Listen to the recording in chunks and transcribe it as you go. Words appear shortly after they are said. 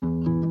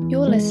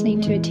You're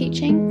listening to a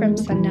teaching from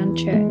Sundown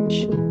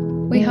Church.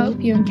 We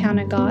hope you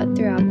encounter God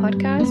through our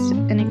podcast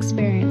and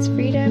experience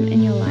freedom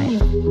in your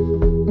life.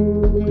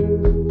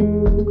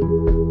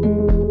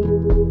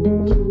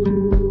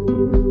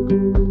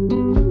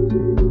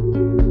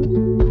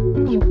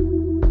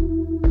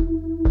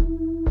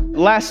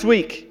 Last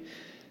week,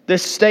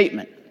 this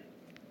statement,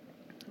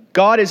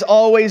 God is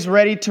always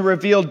ready to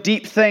reveal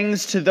deep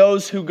things to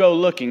those who go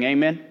looking.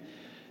 Amen.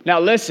 Now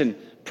listen,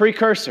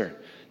 precursor.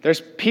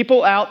 There's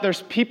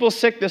people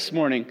sick this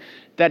morning.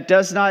 That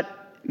does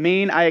not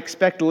mean I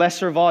expect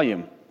lesser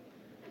volume.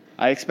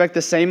 I expect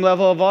the same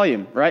level of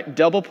volume, right?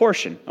 Double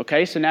portion,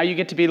 okay? So now you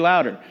get to be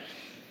louder.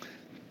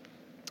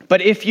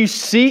 But if you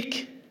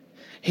seek,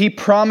 He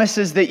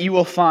promises that you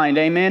will find.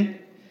 Amen?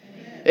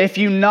 If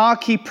you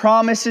knock, He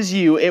promises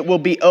you it will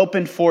be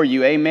open for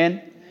you.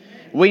 Amen?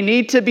 We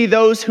need to be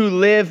those who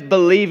live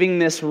believing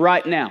this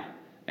right now.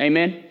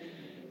 Amen?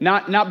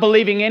 Not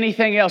believing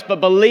anything else, but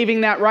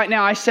believing that right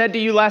now. I said to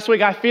you last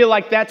week, I feel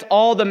like that's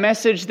all the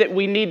message that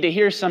we need to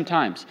hear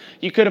sometimes.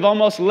 You could have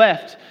almost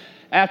left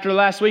after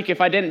last week if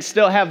I didn't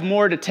still have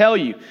more to tell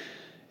you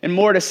and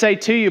more to say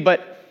to you.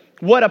 But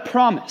what a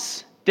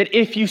promise that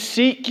if you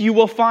seek, you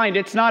will find.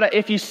 It's not a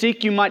if you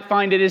seek, you might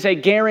find. It is a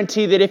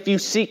guarantee that if you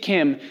seek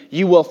Him,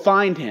 you will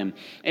find Him.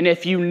 And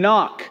if you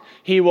knock,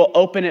 He will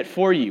open it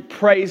for you.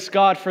 Praise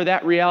God for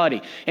that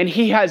reality. And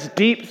He has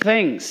deep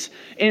things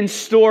in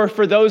store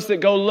for those that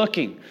go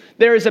looking.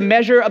 There is a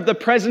measure of the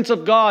presence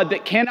of God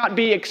that cannot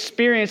be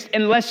experienced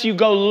unless you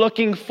go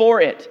looking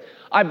for it.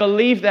 I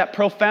believe that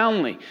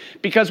profoundly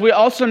because we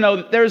also know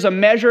that there is a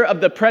measure of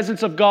the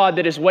presence of God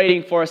that is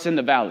waiting for us in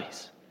the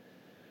valleys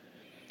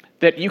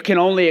that you can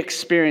only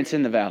experience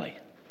in the valley.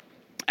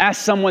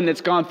 Ask someone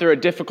that's gone through a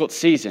difficult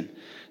season,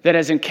 that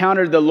has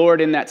encountered the Lord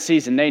in that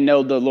season. They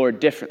know the Lord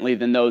differently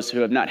than those who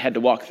have not had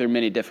to walk through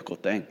many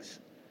difficult things.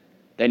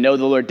 They know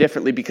the Lord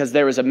differently because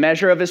there was a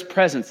measure of His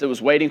presence that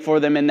was waiting for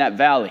them in that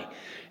valley,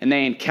 and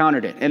they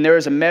encountered it. And there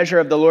is a measure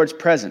of the Lord's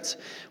presence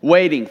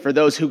waiting for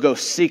those who go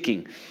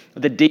seeking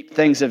the deep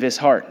things of His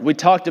heart. We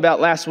talked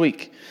about last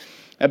week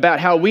about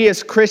how we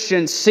as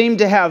Christians seem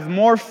to have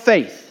more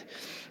faith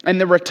in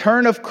the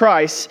return of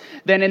Christ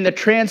than in the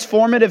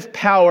transformative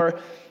power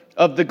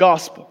of the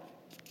gospel.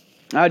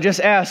 I just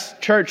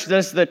asked, church,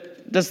 does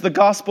the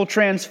gospel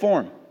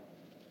transform?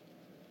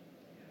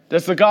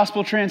 Does the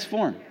gospel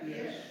transform?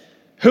 Yes.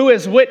 Who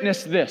has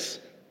witnessed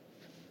this?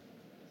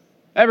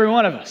 Every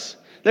one of us.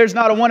 There's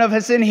not a one of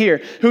us in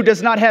here who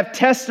does not have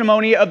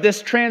testimony of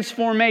this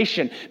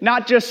transformation,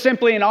 not just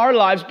simply in our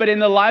lives, but in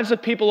the lives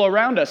of people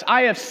around us.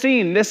 I have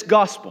seen this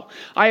gospel.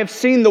 I have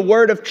seen the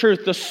word of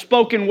truth, the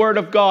spoken word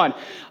of God.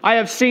 I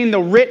have seen the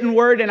written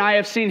word, and I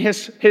have seen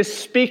His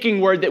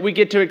speaking word that we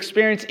get to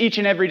experience each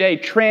and every day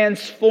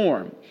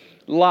transform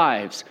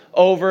lives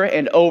over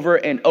and over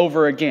and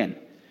over again.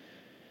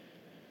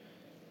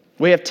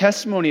 We have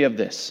testimony of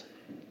this.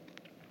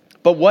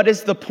 But what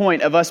is the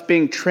point of us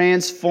being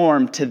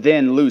transformed to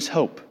then lose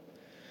hope?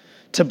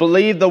 To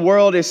believe the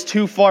world is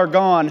too far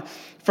gone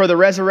for the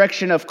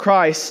resurrection of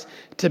Christ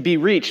to be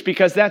reached,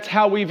 because that's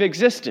how we've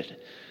existed.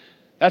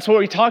 That's what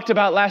we talked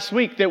about last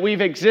week, that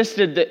we've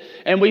existed,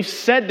 and we've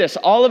said this.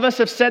 All of us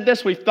have said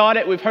this, we've thought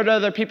it, we've heard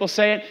other people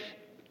say it.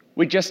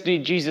 We just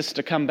need Jesus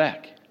to come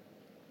back.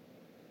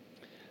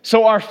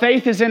 So our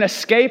faith is in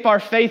escape. Our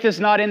faith is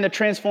not in the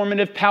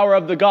transformative power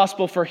of the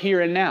gospel for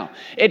here and now.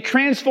 It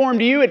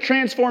transformed you. It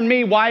transformed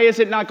me. Why is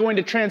it not going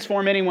to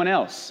transform anyone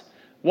else?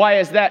 Why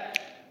has that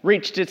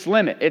reached its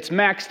limit? It's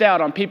maxed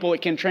out on people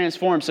it can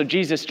transform, so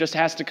Jesus just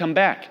has to come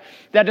back.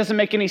 That doesn't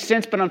make any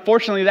sense, but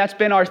unfortunately that's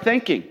been our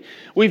thinking.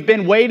 We've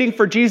been waiting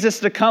for Jesus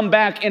to come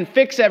back and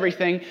fix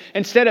everything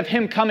instead of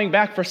Him coming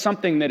back for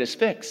something that is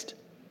fixed.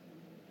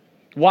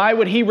 Why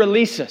would He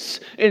release us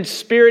in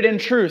spirit and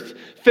truth,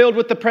 filled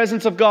with the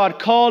presence of God,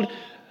 called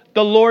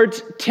the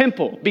Lord's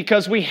temple,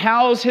 because we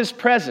house His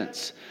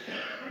presence?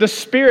 The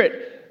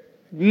Spirit,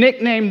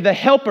 nicknamed the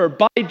Helper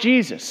by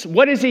Jesus.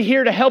 What is He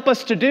here to help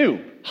us to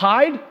do?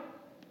 Hide?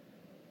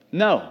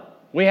 No,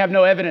 we have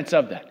no evidence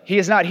of that. He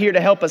is not here to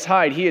help us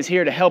hide. He is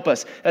here to help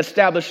us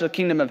establish the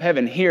kingdom of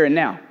heaven here and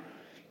now.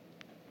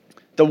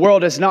 The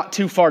world is not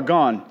too far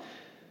gone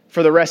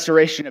for the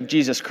restoration of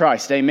Jesus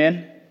Christ.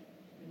 Amen?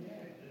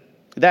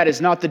 That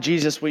is not the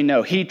Jesus we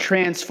know. He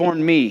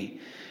transformed me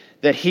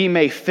that He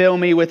may fill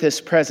me with His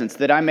presence,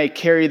 that I may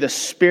carry the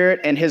Spirit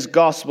and His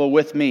gospel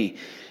with me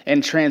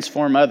and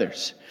transform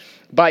others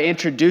by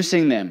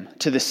introducing them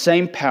to the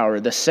same power,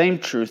 the same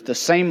truth, the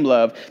same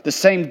love, the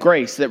same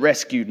grace that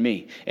rescued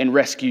me and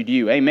rescued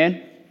you.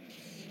 Amen?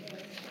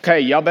 Okay,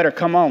 y'all better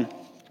come on.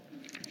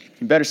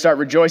 You better start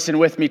rejoicing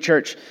with me,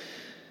 church.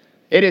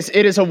 It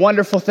is a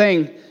wonderful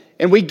thing.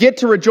 And we get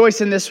to rejoice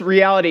in this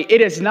reality.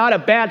 It is not a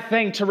bad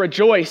thing to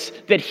rejoice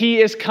that He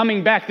is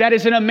coming back. That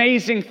is an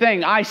amazing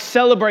thing. I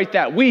celebrate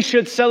that. We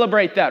should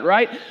celebrate that,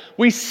 right?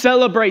 We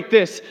celebrate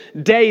this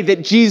day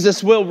that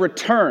Jesus will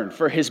return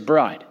for His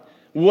bride.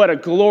 What a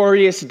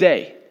glorious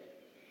day.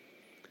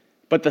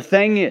 But the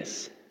thing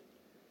is,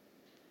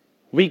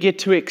 we get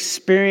to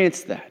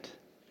experience that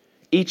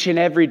each and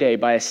every day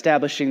by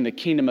establishing the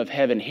kingdom of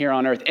heaven here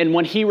on earth. And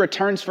when he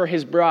returns for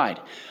his bride,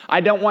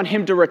 I don't want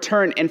him to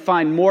return and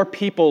find more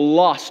people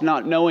lost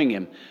not knowing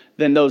him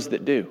than those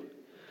that do.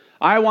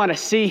 I want to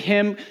see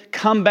him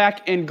come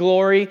back in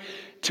glory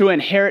to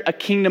inherit a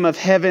kingdom of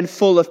heaven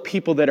full of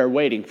people that are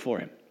waiting for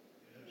him.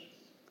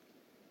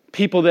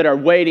 People that are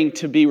waiting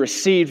to be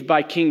received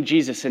by King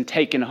Jesus and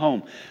taken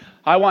home.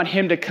 I want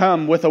him to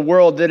come with a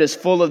world that is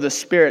full of the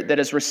Spirit, that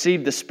has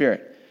received the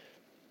Spirit.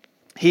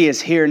 He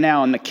is here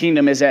now and the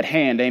kingdom is at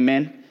hand.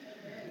 Amen.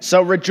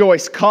 So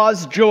rejoice.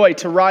 Cause joy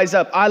to rise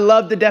up. I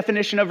love the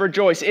definition of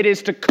rejoice. It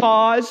is to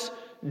cause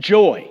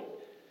joy.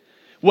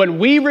 When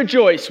we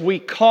rejoice, we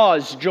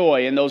cause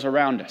joy in those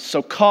around us.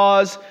 So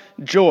cause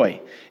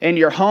joy. In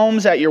your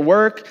homes, at your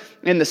work,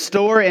 in the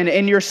store, and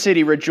in your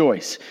city,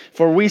 rejoice.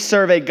 For we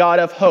serve a God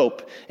of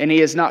hope, and he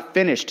is not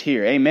finished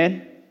here.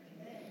 Amen.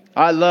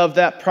 I love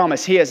that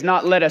promise. He has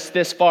not led us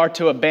this far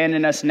to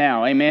abandon us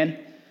now. Amen.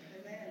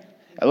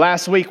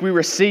 Last week we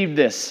received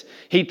this.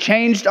 He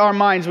changed our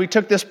minds. We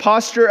took this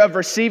posture of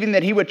receiving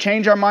that he would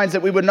change our minds,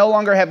 that we would no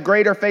longer have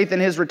greater faith in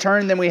his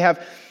return than we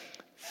have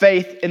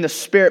faith in the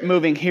Spirit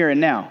moving here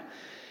and now.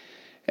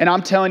 And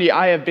I'm telling you,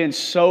 I have been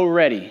so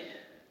ready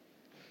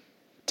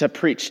to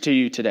preach to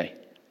you today.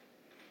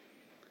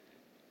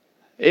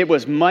 It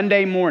was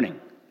Monday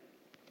morning.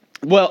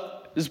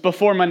 Well, it was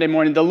before Monday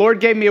morning. The Lord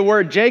gave me a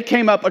word. Jay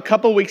came up a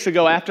couple weeks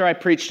ago after I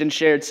preached and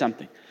shared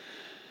something.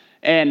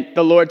 And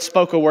the Lord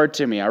spoke a word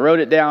to me. I wrote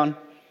it down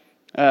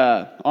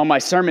on my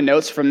sermon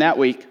notes from that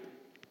week.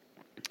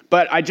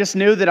 But I just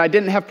knew that I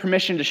didn't have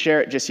permission to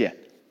share it just yet.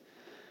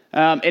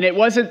 And it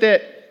wasn't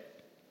that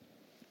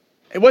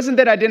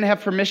I didn't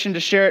have permission to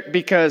share it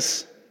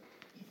because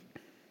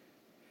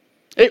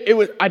I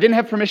didn't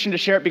have permission to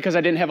share it because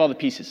I didn't have all the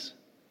pieces.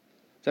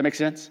 Does that make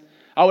sense?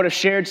 I would have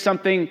shared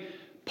something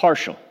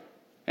partial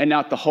and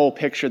not the whole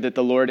picture that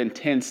the Lord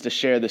intends to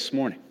share this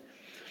morning.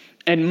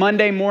 And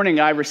Monday morning,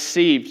 I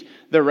received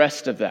the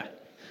rest of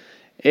that.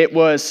 It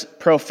was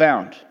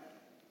profound.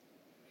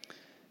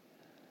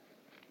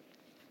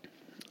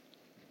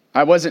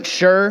 I wasn't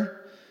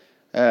sure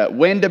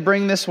when to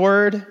bring this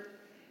word.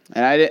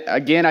 And I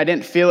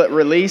didn't feel it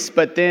released,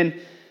 but then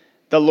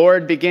the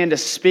Lord began to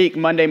speak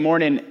Monday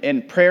morning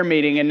in prayer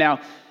meeting. And now,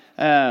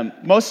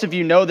 most of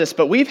you know this,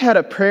 but we've had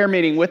a prayer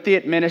meeting with the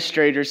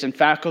administrators and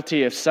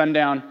faculty of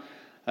Sundown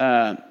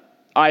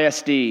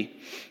ISD.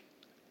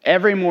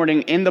 Every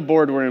morning in the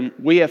boardroom,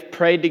 we have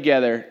prayed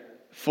together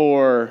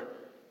for,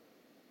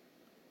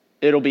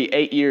 it'll be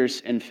 8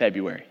 years in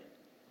February.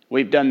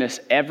 We've done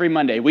this every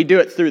Monday. We do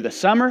it through the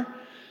summer.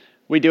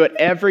 We do it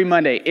every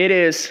Monday. It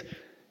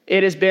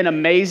has been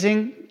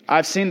amazing.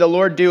 I've seen the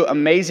Lord do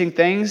amazing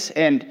things.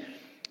 And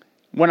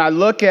when I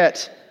look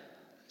at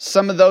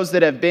some of those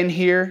that have been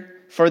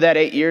here for that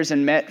 8 years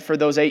and met for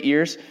those 8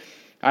 years,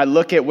 I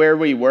look at where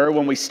we were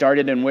when we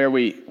started and where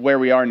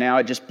we are now.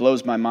 It just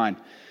blows my mind.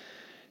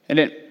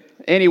 And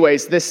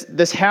anyways,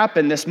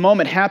 this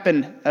moment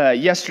happened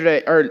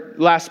yesterday or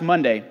last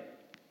Monday.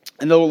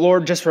 And the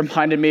Lord just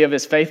reminded me of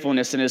his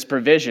faithfulness and his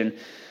provision.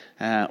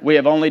 We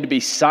have only to be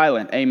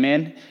silent,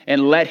 amen,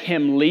 and let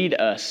him lead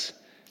us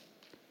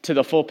to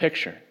the full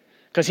picture.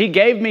 Because he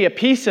gave me a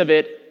piece of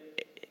it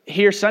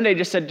here Sunday,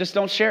 just said, just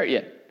don't share it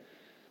yet.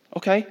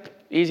 Okay,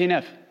 easy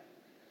enough.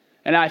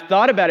 And I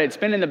thought about it. It's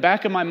been in the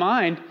back of my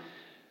mind.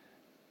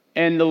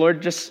 And the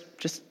Lord just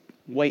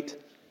wait.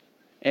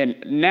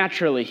 And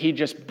naturally, he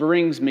just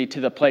brings me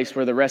to the place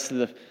where the rest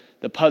of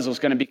the puzzle is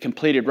going to be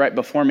completed right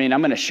before me. And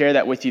I'm going to share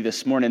that with you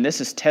this morning. This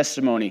is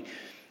testimony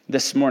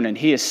this morning.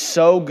 He is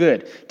so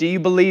good. Do you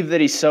believe that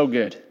he's so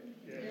good?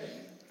 Yes.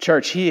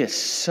 Church, he is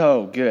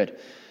so good.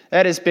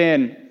 That has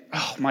been,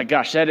 oh my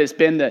gosh, that has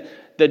been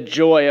the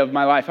joy of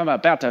my life. I'm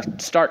about to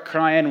start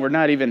crying. We're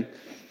not even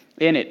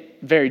in it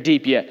very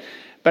deep yet.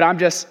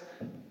 But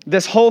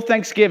this whole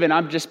Thanksgiving,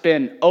 I've just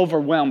been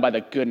overwhelmed by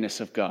the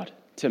goodness of God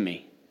to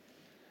me.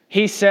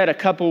 He said a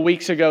couple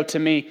weeks ago to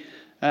me,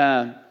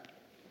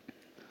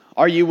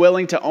 are you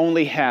willing to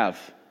only have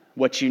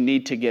what you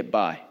need to get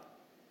by?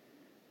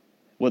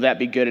 Will that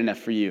be good enough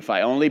for you? If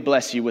I only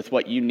bless you with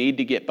what you need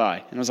to get by?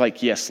 And I was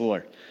like, yes,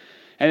 Lord.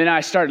 And then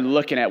I started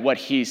looking at what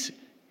he's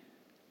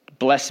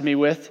blessed me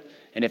with.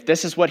 And if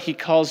this is what he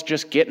calls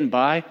just getting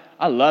by,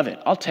 I love it.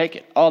 I'll take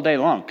it all day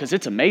long because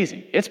it's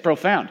amazing. It's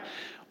profound.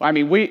 I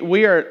mean,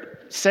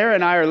 Sarah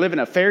and I are living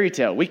a fairy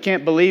tale. We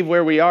can't believe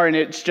where we are, and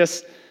it's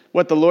just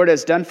what the Lord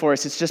has done for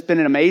us. It's just been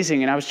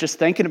amazing. And I was just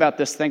thinking about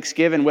this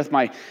Thanksgiving with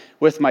my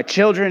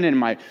children and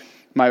my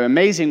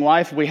amazing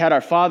wife. We had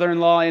our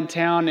father-in-law in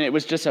town, and it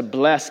was just a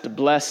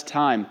blessed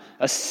time,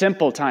 a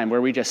simple time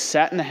where we just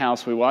sat in the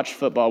house, we watched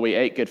football, we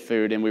ate good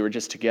food, and we were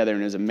just together,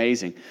 and it was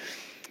amazing.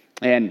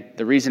 And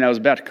the reason I was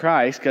about to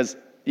cry is because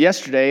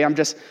yesterday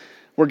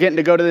we're getting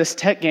to go to this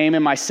tech game,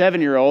 and my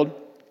 7-year-old,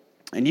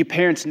 and you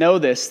parents know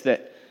this,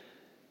 that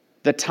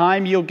the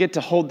time you'll get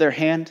to hold their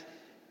hand,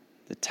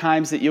 the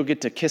times that you'll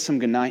get to kiss them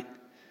goodnight,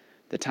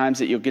 the times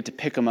that you'll get to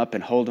pick them up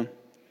and hold them,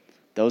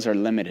 those are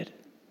limited.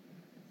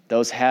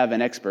 Those have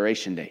an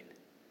expiration date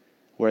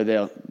where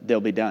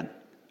they'll be done.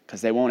 because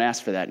they won't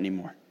ask for that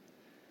anymore.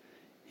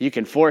 You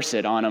can force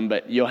it on them,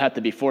 but you'll have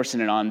to be forcing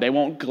it on them. They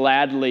won't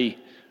gladly,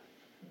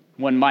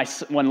 when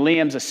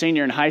Liam's a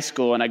senior in high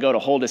school and I go to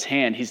hold his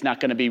hand, he's not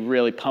going to be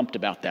really pumped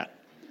about that.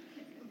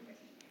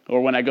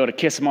 Or when I go to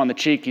kiss him on the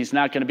cheek, he's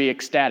not going to be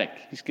ecstatic.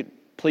 He's going to,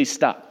 please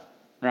stop,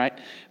 right?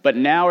 But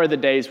now are the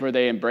days where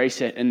they embrace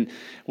it. And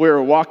we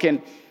were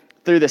walking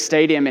through the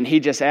stadium, and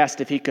he just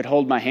asked if he could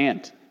hold my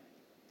hand.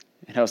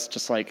 And I was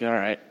just like, all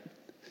right,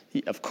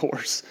 of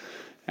course.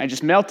 And I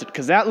just melted,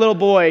 because that little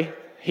boy,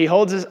 he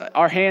holds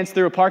our hands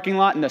through a parking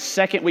lot, and the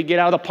second we get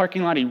out of the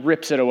parking lot, he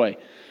rips it away.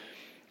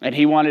 And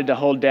he wanted to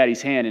hold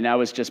Daddy's hand, and I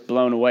was just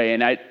blown away.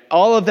 And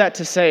all of that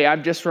to say,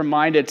 I'm just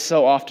reminded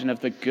so often of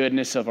the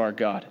goodness of our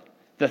God.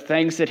 The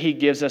things that he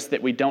gives us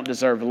that we don't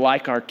deserve,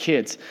 like our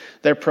kids.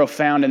 They're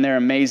profound and they're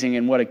amazing,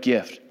 and what a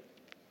gift.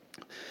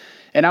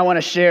 And I want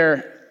to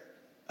share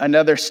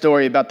another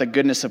story about the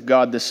goodness of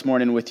God this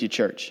morning with you,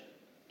 church.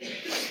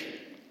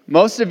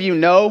 Most of you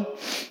know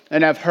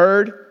and have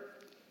heard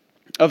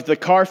of the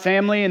Carr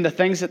family and the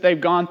things that they've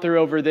gone through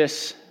over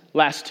this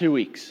last 2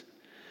 weeks.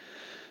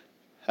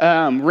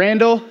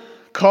 Randall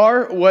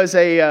Carr was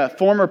a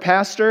former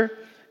pastor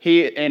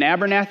in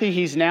Abernathy.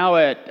 He's now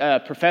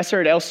a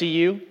professor at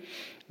LCU.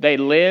 They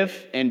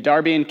live in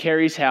Darby and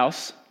Carrie's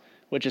house,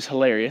 which is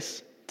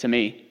hilarious to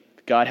me.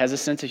 God has a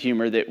sense of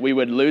humor that we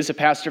would lose a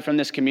pastor from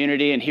this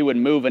community and he would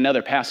move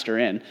another pastor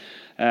in.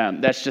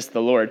 That's just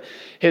the Lord.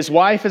 His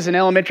wife is an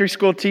elementary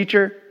school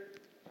teacher,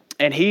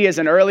 and he is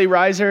an early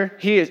riser.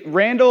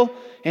 Randall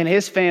and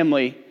his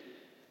family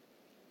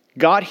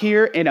got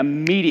here and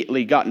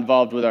immediately got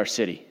involved with our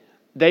city.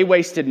 They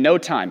wasted no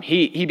time.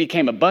 He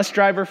became a bus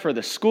driver for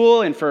the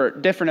school and for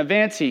different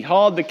events. He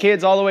hauled the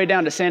kids all the way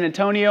down to San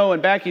Antonio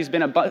and back. He's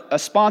been a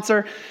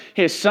sponsor.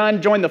 His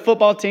son joined the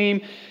football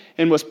team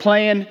and was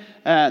playing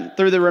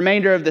through the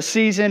remainder of the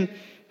season.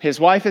 His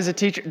wife is a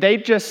teacher.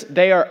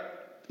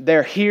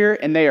 They're here,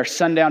 and they are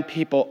sundown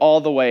people all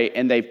the way,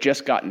 and they've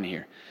just gotten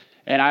here.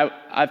 And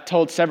I've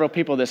told several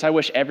people this. I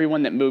wish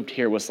everyone that moved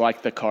here was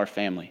like the Carr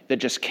family, that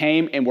just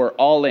came and we're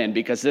all in,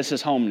 because this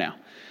is home now.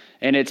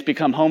 And it's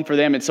become home for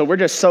them. And so we're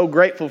just so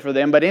grateful for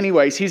them. But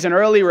anyways, he's an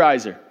early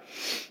riser.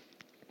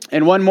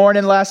 And one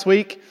morning last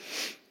week,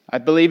 I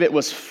believe it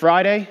was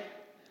Friday,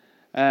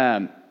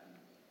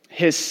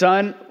 his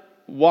son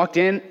walked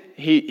in.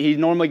 He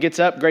normally gets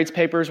up, grades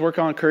papers, work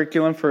on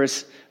curriculum for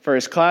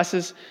his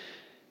classes,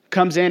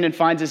 comes in and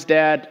finds his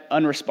dad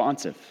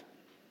unresponsive.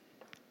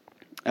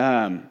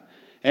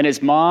 And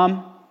his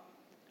mom,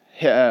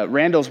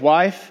 Randall's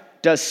wife,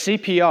 does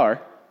CPR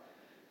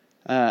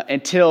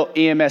until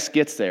EMS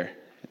gets there.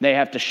 They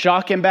have to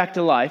shock him back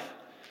to life,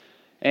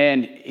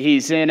 and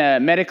he's in a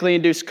medically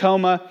induced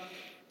coma,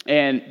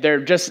 and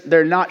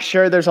they're not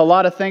sure. There's a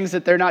lot of things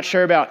that they're not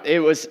sure about. It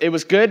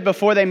was good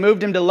before they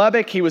moved him to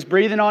Lubbock. He was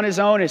breathing on his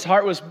own. His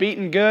heart was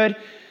beating good,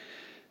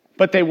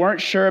 but they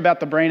weren't sure about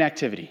the brain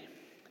activity.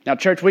 Now,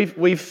 church,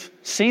 we've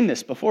seen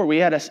this before. We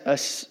had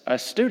a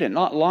student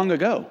not long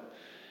ago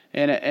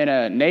in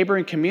a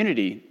neighboring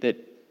community that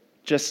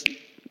just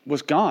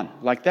was gone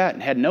like that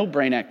and had no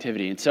brain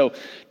activity. And so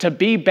to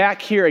be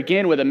back here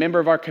again with a member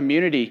of our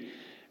community,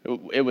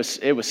 it was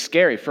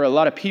scary for a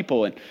lot of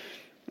people.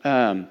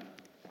 And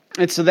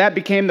so that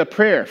became the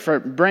prayer for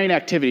brain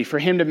activity, for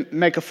him to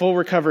make a full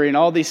recovery and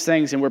all these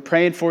things. And we're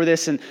praying for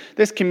this. And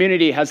this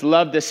community has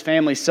loved this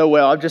family so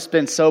well. I've just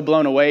been so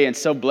blown away and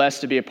so blessed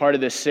to be a part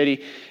of this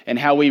city and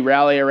how we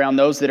rally around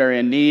those that are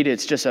in need.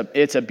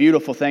 It's a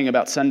beautiful thing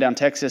about Sundown,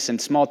 Texas, and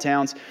small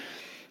towns.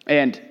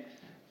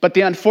 But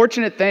the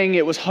unfortunate thing,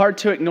 it was hard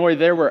to ignore,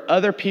 there were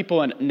other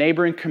people in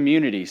neighboring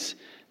communities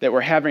that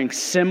were having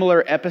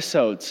similar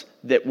episodes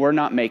that were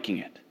not making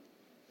it.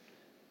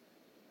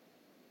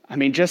 I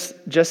mean, just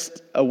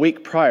a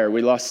week prior,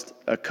 we lost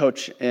a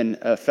coach in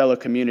a fellow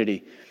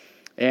community.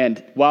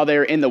 And while they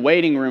were in the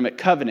waiting room at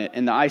Covenant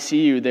in the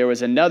ICU, there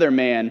was another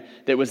man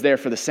that was there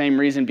for the same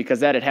reason,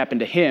 because that had happened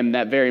to him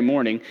that very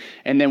morning.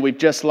 And then we've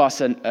just lost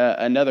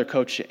another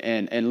coach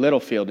in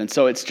Littlefield. And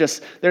so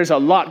there's a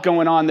lot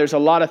going on. There's a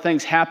lot of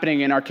things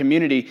happening in our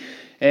community.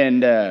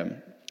 And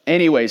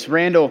anyways,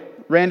 Randall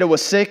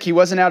was sick. He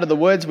wasn't out of the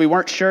woods. We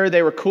weren't sure.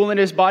 They were cooling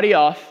his body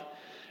off.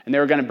 And they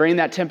were going to bring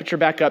that temperature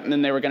back up, and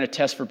then they were going to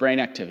test for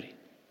brain activity.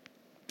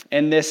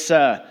 And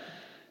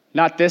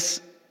not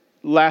this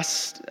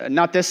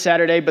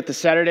Saturday, but the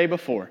Saturday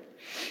before,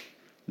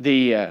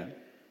 the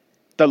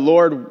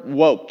Lord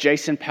woke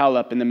Jason Powell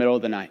up in the middle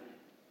of the night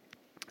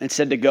and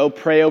said to go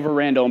pray over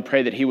Randall and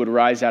pray that he would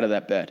rise out of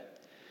that bed.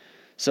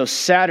 So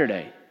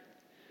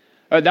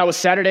that was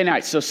Saturday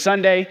night. So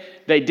Sunday,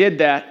 they did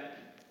that,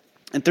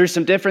 and through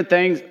some different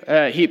things,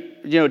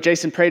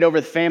 Jason prayed over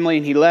the family,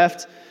 and he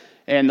left.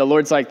 And the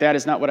Lord's like, that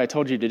is not what I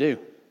told you to do.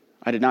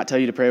 I did not tell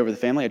you to pray over the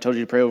family. I told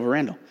you to pray over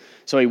Randall.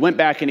 So he went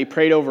back and he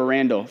prayed over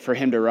Randall for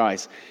him to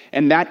rise.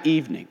 And that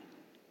evening,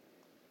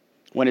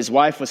 when his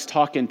wife was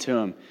talking to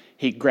him,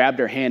 he grabbed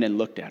her hand and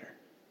looked at her.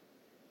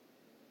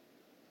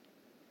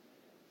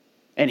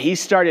 And he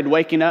started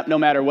waking up no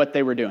matter what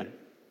they were doing.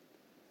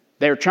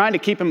 They were trying to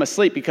keep him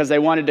asleep because they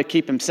wanted to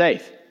keep him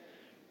safe.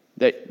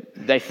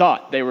 They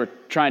thought they were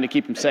trying to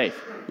keep him safe.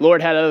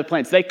 Lord had other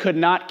plans. They could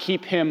not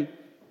keep him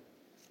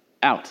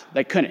out.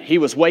 They couldn't. He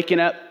was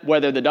waking up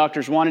whether the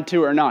doctors wanted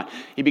to or not.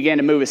 He began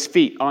to move his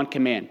feet on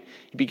command.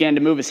 He began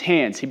to move his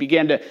hands. He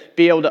began to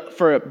be able to,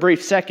 for a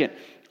brief second,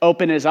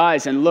 open his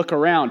eyes and look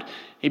around.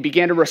 He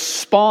began to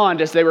respond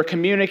as they were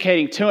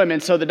communicating to him.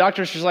 And so the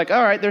doctors was like,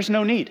 all right, there's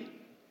no need.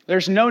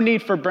 There's no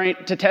need for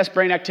to test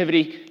brain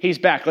activity. He's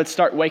back. Let's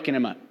start waking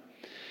him up.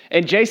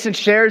 And Jason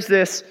shares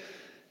this.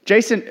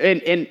 Jason,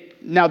 and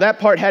now that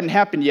part hadn't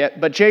happened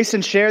yet, but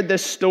Jason shared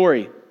this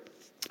story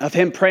of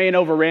him praying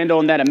over Randall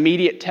and that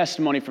immediate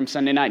testimony from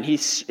Sunday night. And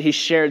he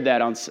shared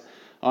that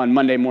on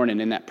Monday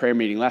morning in that prayer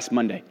meeting last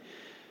Monday.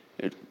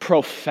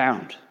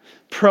 Profound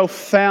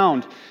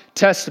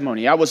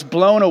testimony. I was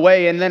blown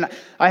away. And then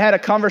I had a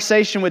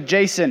conversation with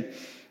Jason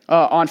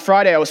on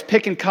Friday. I was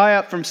picking Kai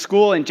up from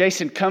school, and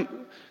Jason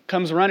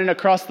comes running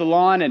across the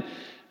lawn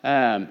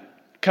and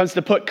comes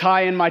to put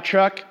Kai in my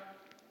truck.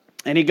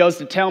 And he goes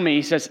to tell me,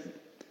 he says,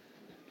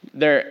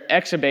 they're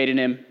extubating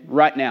him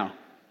right now.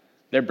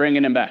 They're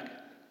bringing him back.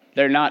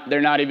 They're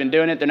not even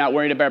doing it. They're not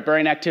worried about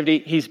brain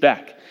activity. He's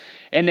back.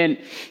 And then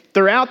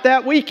throughout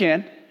that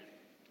weekend,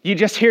 you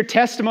just hear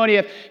testimony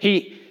of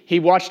he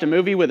watched a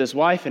movie with his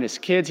wife and his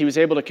kids. He was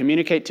able to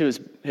communicate to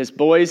his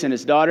boys and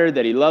his daughter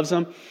that he loves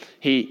them.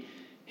 He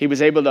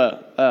was able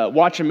to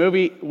watch a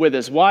movie with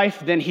his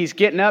wife. Then he's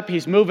getting up.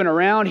 He's moving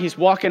around. He's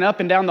walking up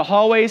and down the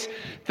hallways.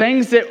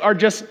 Things that are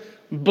just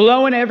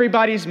blowing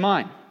everybody's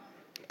mind.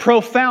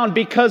 Profound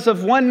because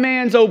of one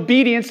man's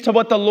obedience to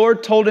what the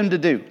Lord told him to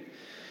do.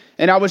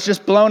 And I was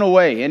just blown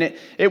away. And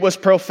it was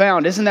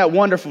profound. Isn't that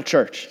wonderful,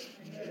 church?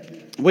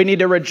 We need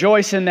to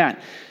rejoice in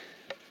that.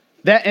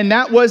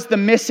 That was the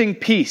missing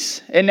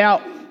piece. And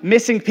now,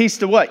 missing piece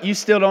to what? You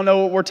still don't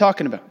know what we're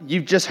talking about.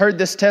 You've just heard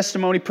this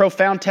testimony,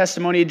 profound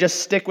testimony.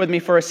 Just stick with me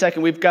for a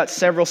second. We've got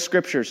several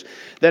scriptures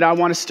that I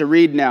want us to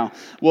read now.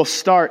 We'll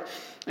start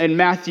in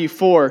Matthew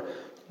 4,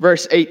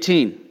 verse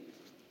 18.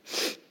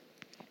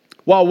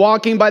 While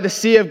walking by the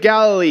Sea of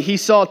Galilee, he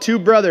saw two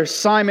brothers,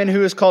 Simon,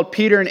 who is called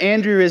Peter, and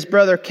Andrew, his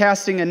brother,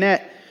 casting a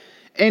net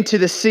into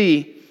the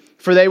sea,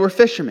 for they were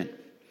fishermen.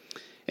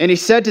 And he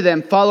said to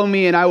them, "Follow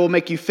me, and I will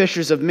make you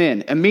fishers of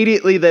men."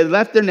 Immediately they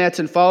left their nets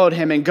and followed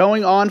him. And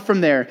going on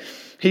from there,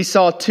 he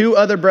saw two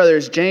other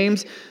brothers,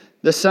 James,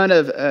 the son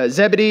of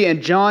Zebedee,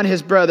 and John,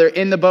 his brother,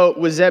 in the boat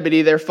with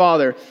Zebedee, their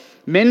father,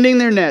 mending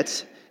their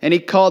nets. And he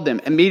called them.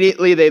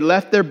 Immediately they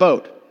left their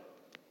boat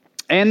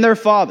and their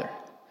father,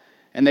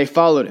 and they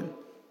followed him.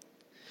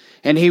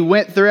 And he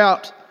went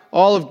throughout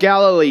all of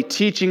Galilee,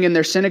 teaching in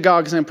their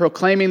synagogues and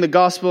proclaiming the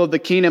gospel of the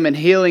kingdom and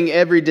healing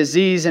every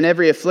disease and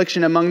every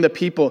affliction among the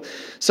people.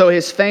 So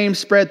his fame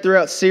spread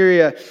throughout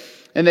Syria,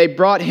 and they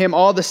brought him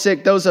all the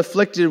sick, those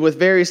afflicted with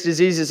various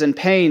diseases and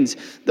pains,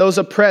 those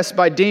oppressed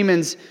by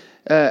demons,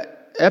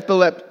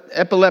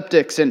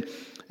 epileptics and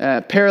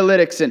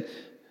paralytics.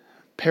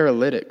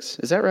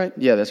 Is that right?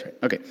 Yeah, that's right.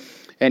 Okay.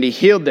 And he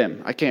healed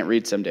them. I can't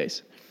read some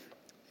days.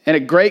 And a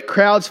great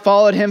crowds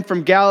followed him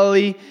from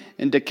Galilee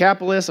and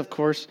Decapolis, of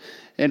course,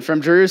 and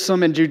from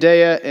Jerusalem and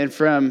Judea and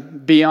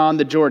from beyond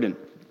the Jordan.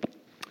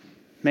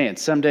 Man,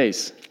 some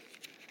days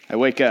I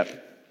wake up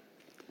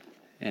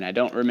and I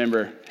don't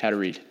remember how to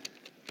read.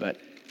 But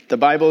the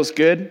Bible is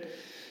good.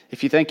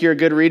 If you think you're a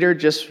good reader,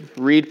 just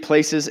read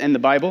places in the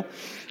Bible.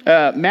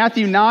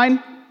 Matthew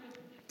 9,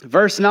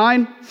 verse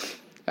 9.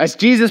 As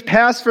Jesus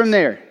passed from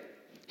there,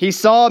 he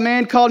saw a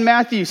man called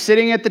Matthew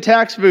sitting at the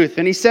tax booth,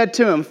 and he said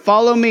to him,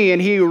 "Follow me."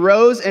 And he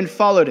arose and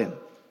followed him.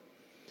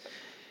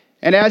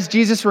 And as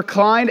Jesus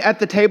reclined at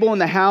the table in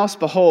the house,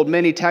 behold,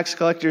 many tax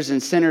collectors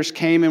and sinners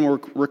came and were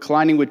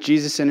reclining with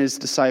Jesus and his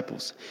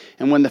disciples.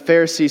 And when the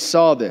Pharisees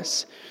saw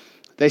this,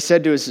 they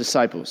said to his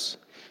disciples,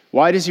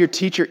 "Why does your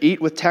teacher eat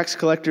with tax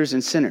collectors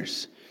and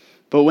sinners?"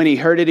 But when he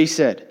heard it, he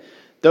said,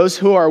 "Those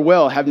who are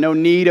well have no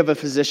need of a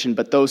physician,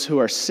 but those who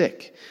are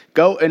sick.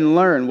 Go and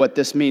learn what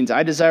this means.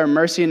 I desire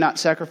mercy and not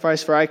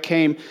sacrifice, for I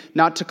came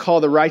not to call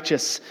the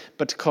righteous,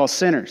 but to call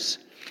sinners."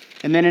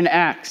 And then in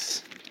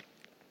Acts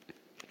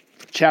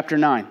chapter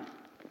 9,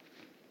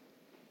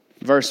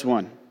 verse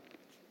 1.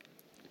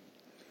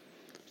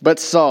 But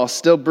Saul,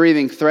 still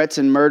breathing threats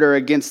and murder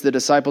against the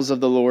disciples of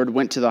the Lord,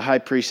 went to the high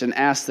priest and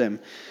asked them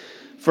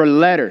for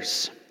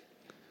letters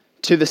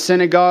to the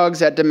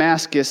synagogues at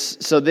Damascus,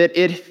 so that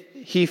if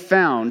he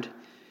found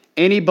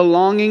any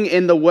belonging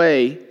in the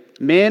way,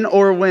 men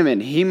or women,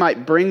 he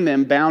might bring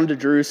them bound to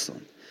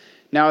Jerusalem.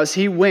 Now as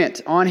he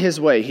went on his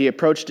way, he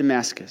approached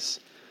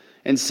Damascus,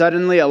 and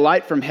suddenly a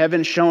light from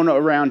heaven shone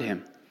around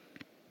him.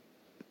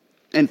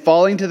 And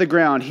falling to the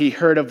ground, he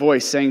heard a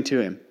voice saying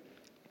to him,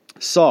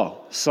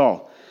 "Saul,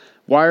 Saul,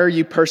 why are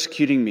you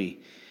persecuting me?"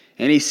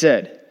 And he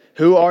said,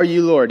 "Who are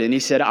you, Lord?" And he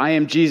said, "I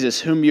am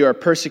Jesus, whom you are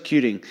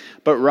persecuting.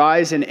 But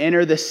rise and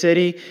enter the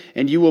city,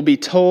 and you will be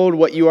told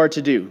what you are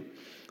to do."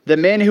 The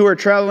men who were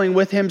traveling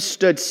with him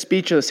stood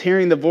speechless,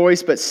 hearing the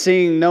voice, but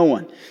seeing no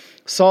one.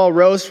 Saul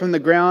rose from the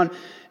ground,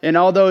 and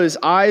although his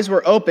eyes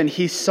were open,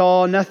 he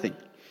saw nothing.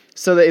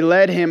 So they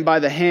led him by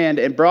the hand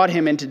and brought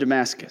him into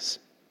Damascus.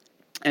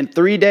 And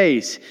 3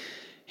 days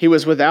he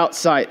was without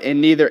sight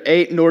and neither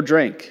ate nor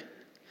drank.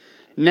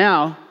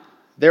 Now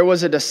there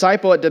was a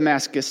disciple at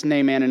Damascus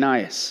named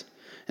Ananias.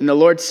 And the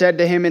Lord said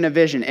to him in a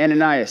vision,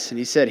 Ananias. And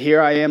he said, Here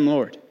I am,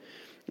 Lord.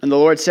 And the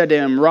Lord said to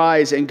him,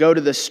 Rise and go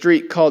to the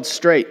street called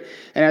Straight,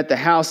 and at the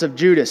house of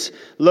Judas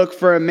look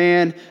for a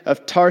man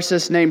of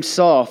Tarsus named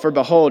Saul, for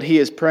behold, he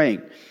is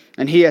praying.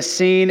 And he has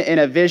seen in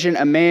a vision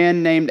a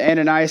man named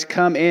Ananias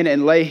come in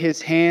and lay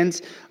his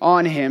hands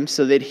on him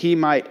so that he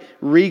might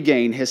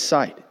regain his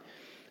sight.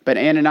 But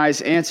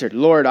Ananias answered,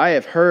 Lord, I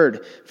have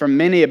heard from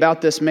many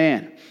about this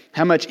man,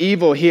 how much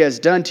evil he has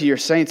done to your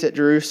saints at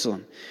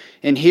Jerusalem.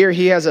 And here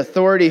he has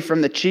authority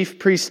from the chief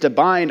priests to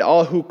bind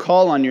all who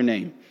call on your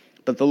name.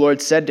 But the Lord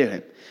said to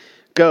him,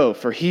 Go,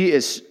 for he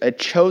is a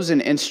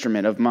chosen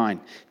instrument of mine,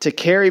 to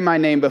carry my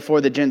name before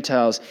the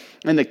Gentiles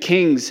and the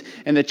kings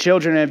and the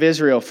children of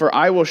Israel, for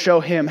I will show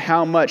him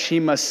how much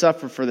he must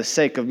suffer for the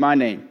sake of my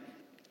name.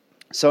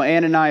 So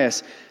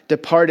Ananias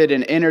departed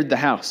and entered the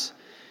house.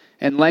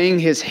 And laying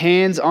his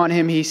hands on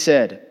him, he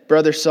said,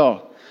 Brother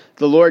Saul,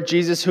 the Lord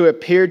Jesus, who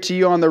appeared to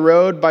you on the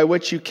road by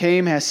which you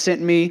came, has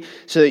sent me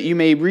so that you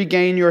may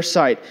regain your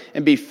sight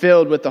and be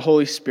filled with the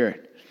Holy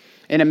Spirit.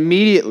 And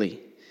immediately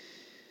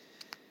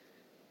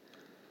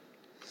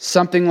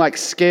something like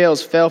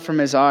scales fell from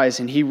his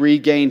eyes, and he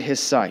regained his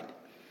sight.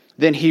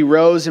 Then he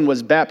rose and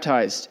was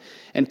baptized,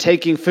 and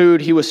taking food,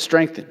 he was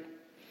strengthened.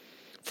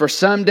 For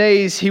some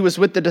days he was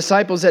with the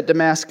disciples at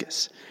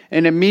Damascus,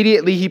 and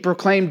immediately he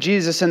proclaimed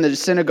Jesus in the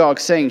synagogue,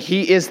 saying,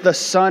 He is the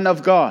Son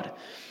of God.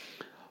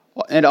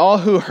 And all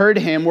who heard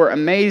him were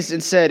amazed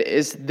and said,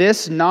 Is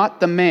this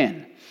not the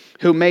man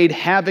who made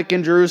havoc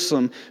in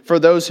Jerusalem for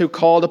those who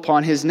called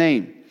upon his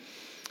name?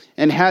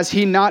 And has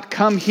he not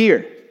come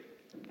here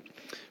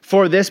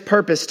for this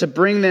purpose, to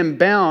bring them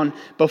bound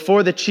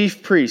before the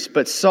chief priests?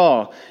 But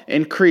Saul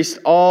increased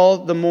all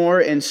the more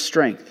in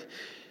strength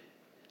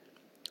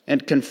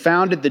and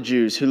confounded the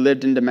Jews who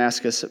lived in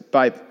Damascus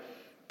by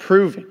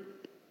proving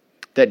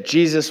that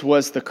Jesus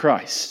was the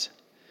Christ.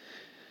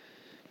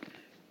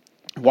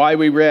 Why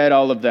we read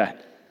all of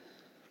that?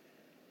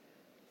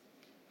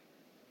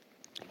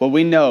 Well,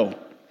 we know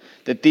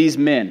that these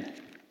men,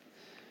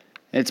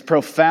 it's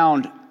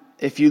profound.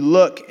 If you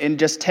look and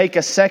just take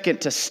a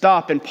second to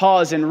stop and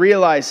pause and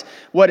realize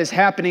what is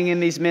happening in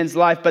these men's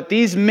life. But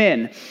these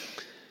men,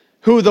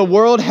 who the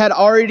world had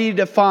already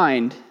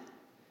defined,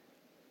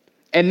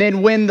 and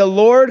then when the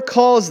Lord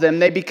calls them,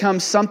 they become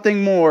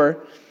something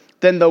more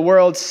than the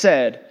world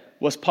said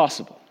was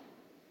possible.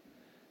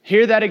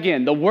 Hear that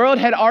again. The world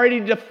had already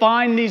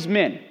defined these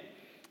men.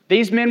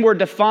 These men were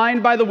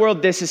defined by the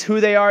world. This is who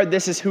they are.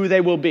 This is who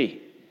they will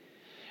be.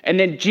 And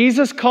then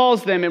Jesus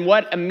calls them, and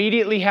what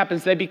immediately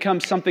happens? They become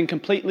something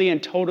completely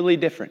and totally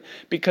different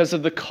because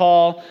of the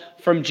call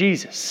from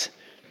Jesus.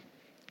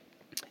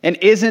 And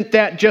isn't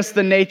that just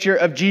the nature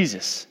of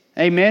Jesus?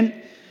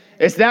 Amen?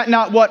 Is that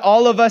not what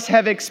all of us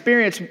have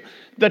experienced?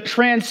 The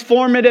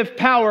transformative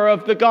power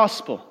of the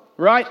gospel,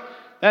 right?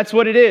 That's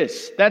what it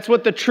is. That's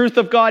what the truth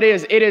of God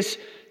is. It is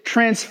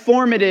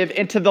transformative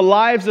into the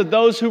lives of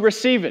those who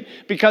receive it.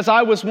 Because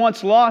I was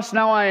once lost,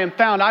 now I am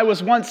found. I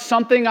was once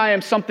something, I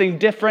am something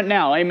different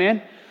now.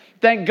 Amen?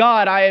 Thank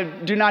God I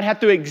do not have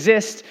to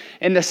exist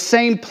in the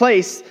same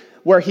place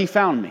where He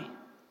found me.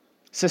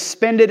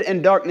 Suspended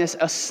in darkness,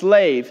 a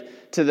slave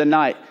to the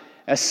night,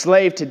 a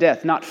slave to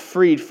death, not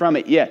freed from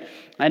it yet.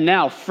 And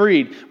now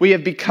freed, we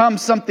have become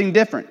something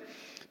different.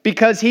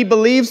 Because He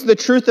believes the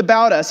truth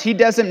about us. He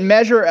doesn't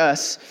measure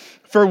us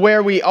for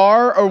where we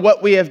are or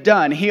what we have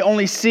done. He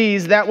only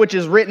sees that which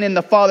is written in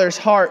the Father's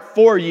heart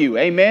for you.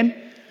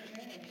 Amen?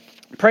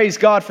 Praise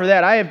God for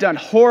that. I have done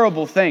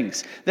horrible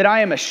things that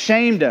I am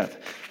ashamed of.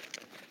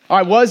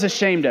 I was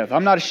ashamed of.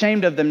 I'm not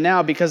ashamed of them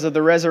now because of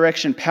the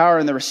resurrection power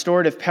and the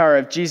restorative power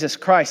of Jesus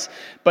Christ.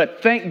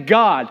 But thank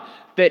God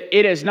that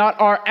it is not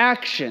our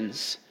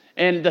actions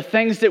and the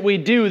things that we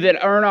do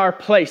that earn our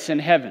place in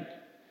heaven.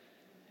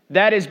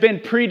 That has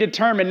been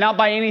predetermined, not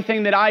by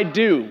anything that I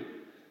do,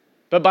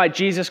 but by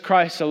Jesus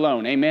Christ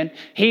alone. Amen?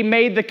 He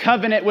made the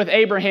covenant with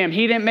Abraham.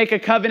 He didn't make a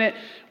covenant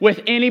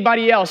with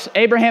anybody else.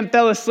 Abraham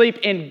fell asleep,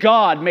 and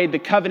God made the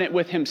covenant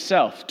with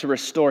Himself to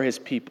restore His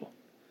people.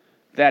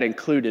 That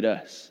included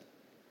us.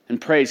 And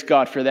praise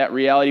God for that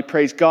reality.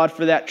 Praise God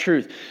for that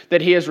truth,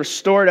 that He has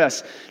restored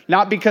us,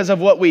 not because of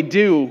what we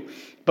do,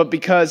 but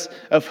because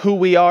of who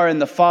we are in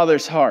the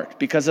Father's heart,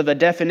 because of the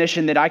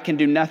definition that I can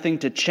do nothing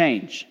to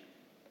change.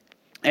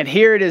 And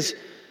here it is.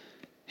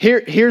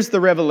 Here's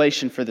the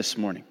revelation for this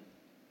morning.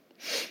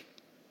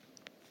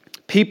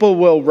 People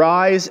will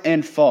rise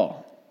and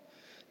fall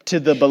to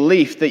the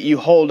belief that you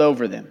hold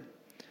over them,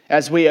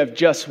 as we have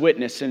just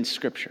witnessed in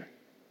Scripture.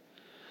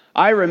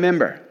 I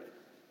remember,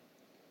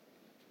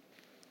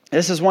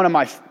 this is one of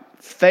my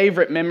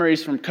favorite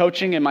memories from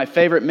coaching and my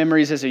favorite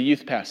memories as a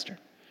youth pastor.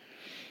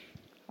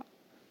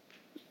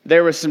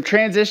 There was some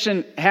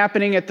transition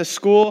happening at the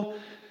school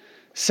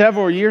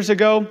several years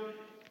ago,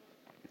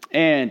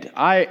 and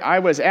I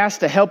was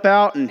asked to help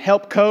out and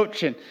help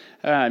coach.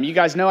 And you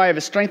guys know I have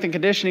a strength and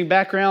conditioning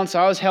background, so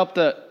I was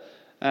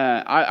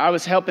I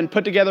was helping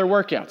put together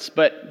workouts.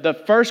 But the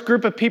first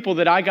group of people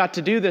that I got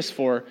to do this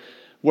for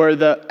were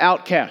the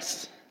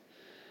outcasts.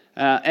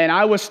 And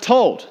I was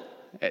told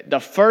the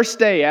first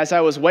day as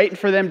I was waiting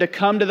for them to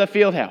come to the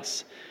field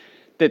house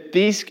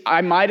that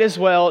I might as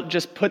well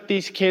just put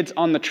these kids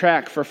on the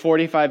track for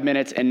 45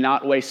 minutes and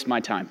not waste my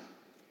time,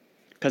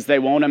 because they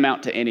won't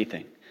amount to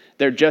anything.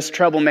 They're just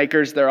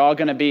troublemakers. They're all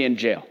going to be in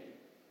jail,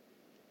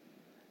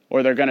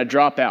 or they're going to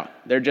drop out.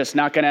 They're just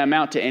not going to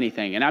amount to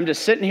anything. And I'm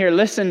just sitting here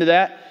listening to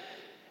that,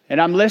 and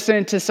I'm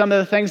listening to some of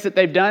the things that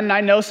they've done. And I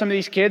know some of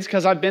these kids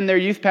because I've been their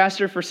youth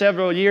pastor for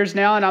several years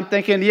now, and I'm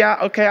thinking, yeah,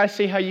 okay, I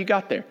see how you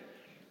got there.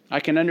 I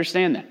can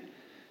understand that.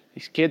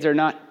 These kids are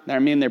not,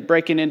 they're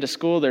breaking into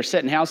school. They're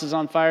setting houses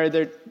on fire.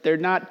 They're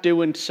not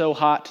doing so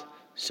hot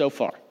so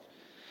far.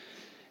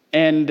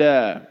 And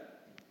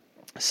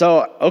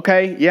so,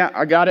 okay, yeah,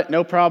 I got it.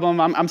 No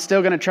problem. I'm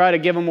still going to try to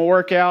give them a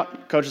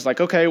workout. Coach is like,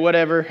 okay,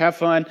 whatever, have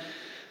fun.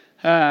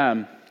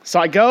 So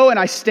I go and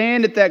I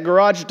stand at that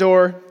garage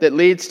door that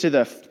leads to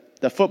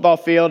the football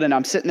field, and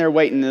I'm sitting there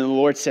waiting, and the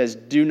Lord says,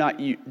 do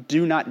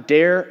not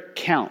dare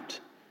count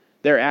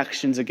their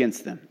actions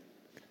against them.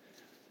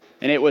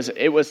 And it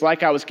was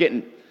like I was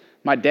getting,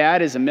 my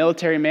dad is a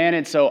military man,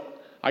 and so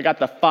I got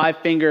the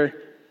 5-finger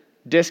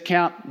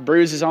discount,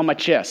 bruises on my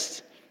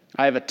chest.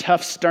 I have a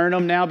tough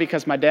sternum now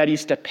because my dad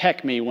used to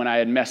peck me when I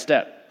had messed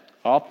up.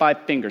 All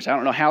 5 fingers. I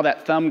don't know how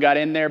that thumb got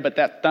in there, but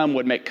that thumb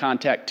would make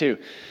contact too.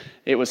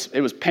 It was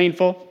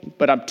painful,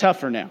 but I'm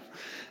tougher now.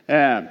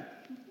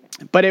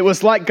 But it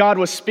was like God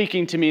was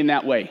speaking to me in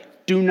that way.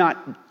 Do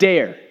not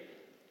dare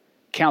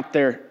count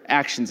their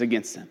actions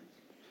against them.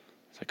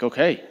 It's like,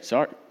 okay,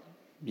 sorry.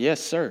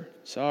 Yes, sir.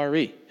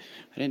 Sorry.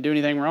 I didn't do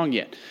anything wrong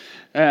yet.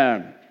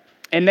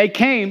 And they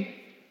came,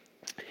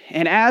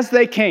 and as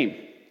they came,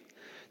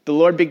 the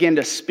Lord began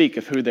to speak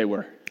of who they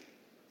were,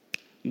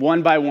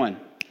 one by one.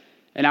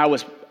 And I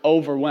was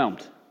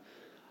overwhelmed.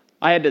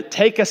 I had to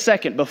take a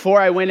second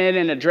before I went in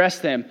and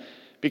addressed them,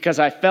 because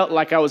I felt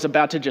like I was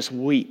about to just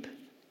weep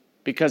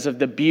because of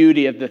the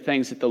beauty of the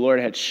things that the Lord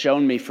had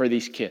shown me for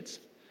these kids.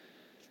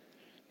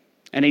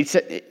 And he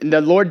said, the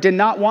Lord did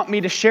not want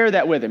me to share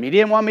that with them. He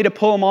didn't want me to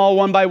pull them all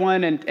one by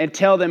one and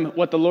tell them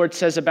what the Lord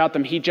says about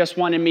them. He just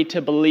wanted me to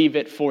believe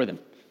it for them.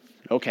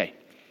 Okay.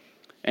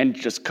 And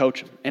just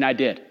coach them. And I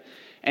did.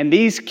 And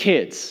these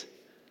kids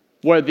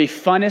were the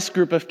funnest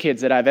group of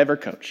kids that I've ever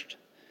coached.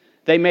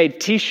 They made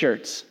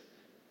T-shirts,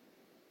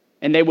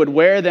 and they would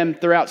wear them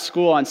throughout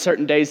school on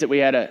certain days that we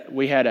had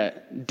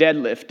a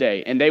deadlift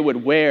day, and they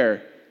would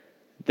wear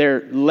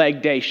their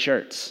leg day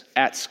shirts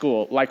at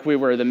school like we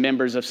were the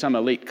members of some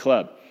elite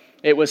club.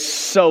 It was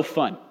so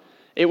fun.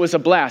 It was a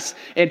blast.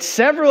 And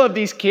several of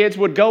these kids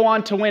would go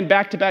on to win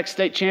back-to-back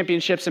state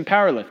championships in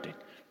powerlifting.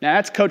 Now,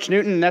 that's Coach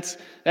Newton. That's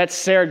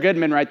Sarah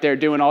Goodman right there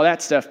doing all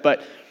that stuff.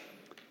 But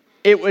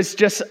it was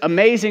just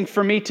amazing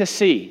for me to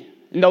see.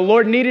 And the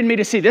Lord needed me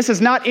to see. This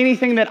is not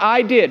anything that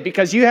I did,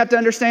 because you have to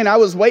understand, I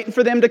was waiting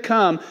for them to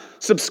come,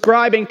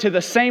 subscribing to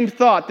the same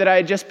thought that I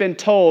had just been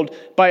told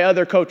by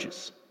other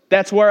coaches.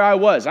 That's where I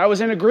was. I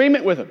was in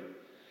agreement with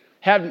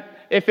them.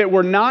 If it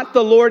were not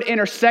the Lord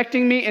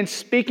intersecting me and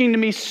speaking to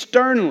me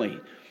sternly,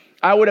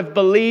 I would have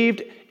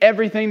believed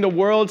everything the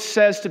world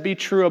says to be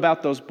true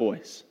about those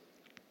boys.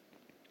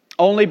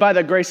 Only by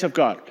the grace of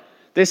God.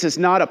 This is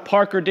not a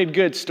Parker did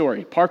good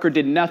story. Parker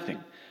did nothing.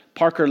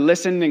 Parker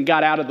listened and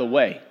got out of the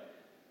way.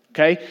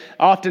 Okay?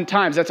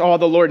 Oftentimes, that's all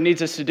the Lord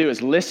needs us to do,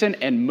 is listen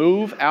and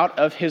move out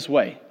of his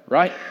way,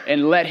 right?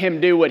 And let him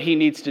do what he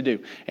needs to do.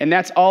 And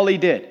that's all he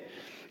did.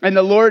 And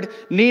the Lord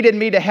needed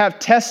me to have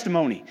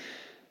testimony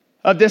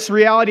of this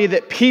reality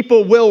that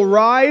people will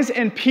rise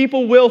and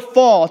people will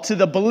fall to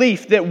the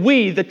belief that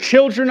we, the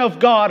children of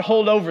God,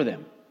 hold over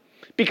them.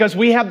 Because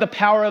we have the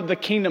power of the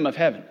kingdom of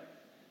heaven.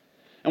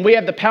 And we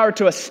have the power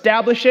to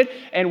establish it,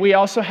 and we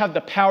also have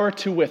the power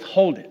to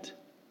withhold it.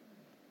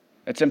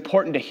 It's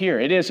important to hear.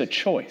 It is a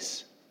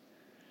choice.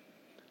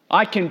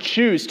 I can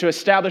choose to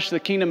establish the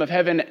kingdom of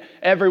heaven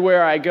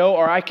everywhere I go,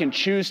 or I can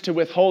choose to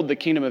withhold the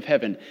kingdom of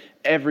heaven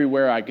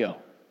everywhere I go.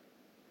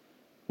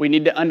 We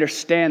need to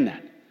understand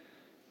that.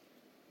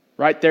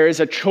 Right? There is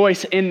a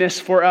choice in this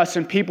for us,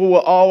 and people will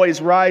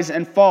always rise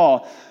and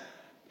fall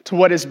to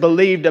what is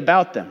believed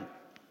about them.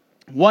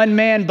 One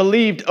man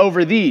believed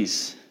over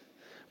these,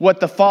 what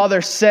the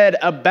Father said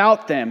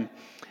about them,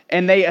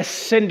 and they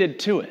ascended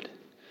to it.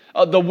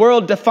 The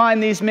world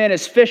defined these men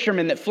as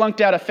fishermen that flunked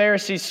out of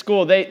Pharisees'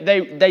 school. They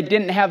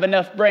didn't have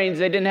enough brains.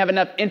 They didn't have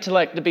enough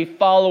intellect to be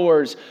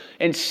followers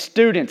and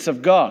students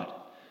of God.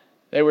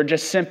 They were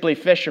just simply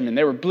fishermen.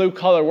 They were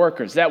blue-collar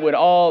workers. That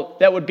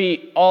would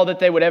be all that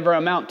they would ever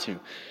amount to.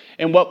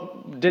 And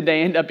what did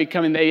they end up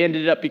becoming? They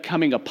ended up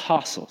becoming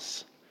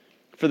apostles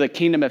for the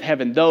kingdom of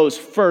heaven. Those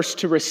first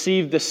to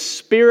receive the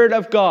Spirit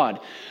of God.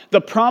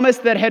 The promise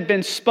that had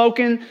been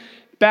spoken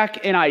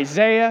back in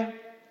Isaiah.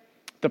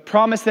 The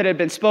promise that had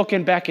been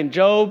spoken back in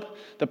Job.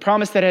 The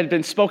promise that had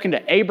been spoken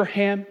to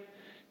Abraham.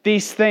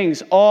 These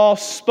things all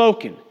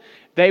spoken.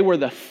 They were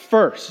the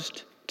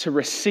first to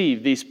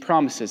receive these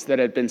promises that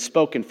had been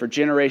spoken for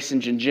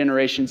generations and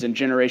generations and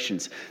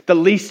generations. The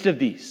least of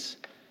these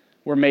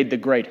were made the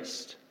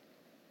greatest.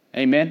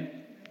 Amen?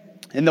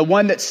 And the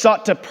one that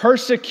sought to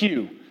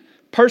persecute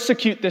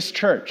this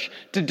church,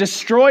 to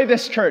destroy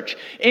this church,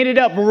 ended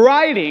up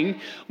writing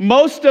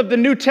most of the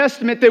New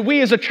Testament that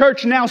we as a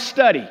church now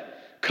study.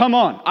 Come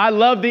on. I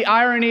love the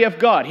irony of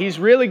God. He's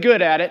really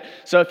good at it.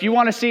 So if you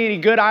want to see any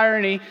good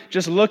irony,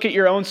 just look at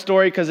your own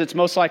story because it's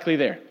most likely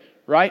there,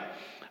 right?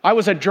 I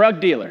was a drug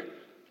dealer.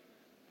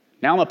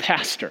 Now I'm a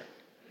pastor.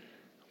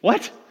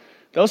 What?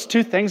 Those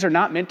two things are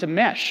not meant to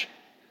mesh.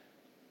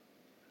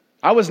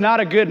 I was not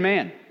a good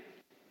man.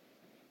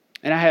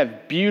 And I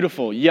have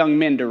beautiful young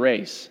men to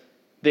raise.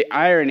 The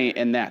irony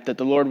in that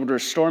the Lord would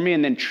restore me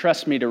and then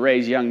trust me to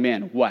raise young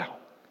men. Wow.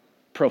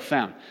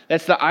 Profound.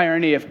 That's the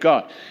irony of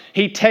God.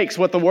 He takes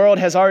what the world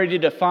has already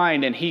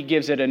defined and He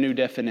gives it a new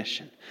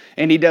definition.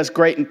 And He does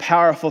great and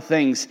powerful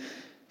things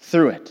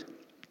through it.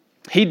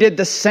 He did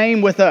the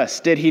same with us,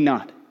 did He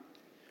not?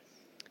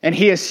 And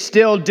He is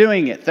still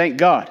doing it, thank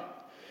God.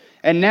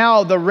 And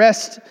now the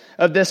rest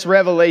of this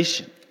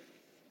revelation,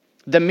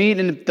 the meat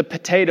and the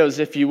potatoes,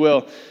 if you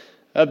will,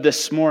 of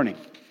this morning.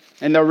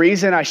 And the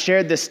reason I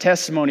shared this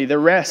testimony, the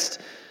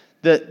rest,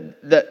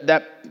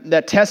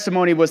 that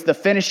testimony was the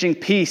finishing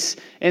piece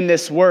in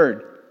this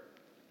word.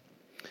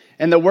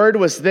 And the word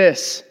was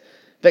this,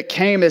 that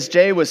came as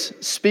Jay was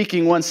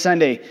speaking one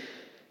Sunday,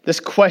 this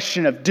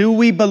question of, do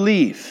we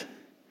believe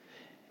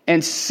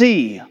and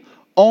see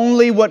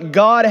only what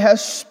God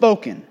has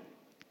spoken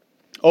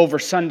over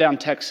Sundown,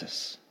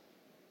 Texas?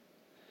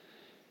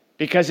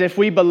 Because if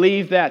we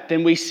believe that,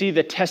 then we see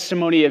the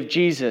testimony of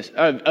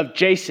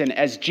Jason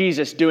as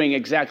Jesus doing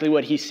exactly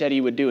what he said he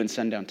would do in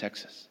Sundown,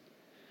 Texas.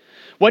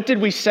 What did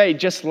we say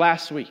just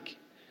last week?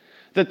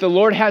 That the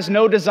Lord has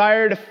no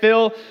desire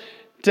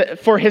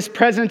for His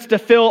presence to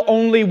fill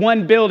only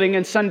one building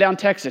in Sundown,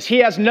 Texas. He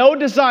has no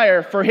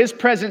desire for His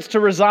presence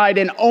to reside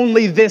in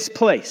only this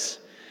place.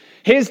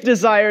 His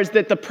desire is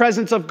that the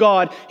presence of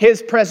God,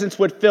 His presence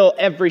would fill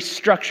every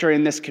structure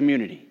in this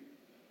community.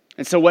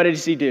 And so what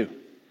does He do?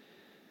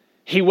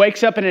 He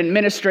wakes up an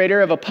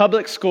administrator of a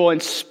public school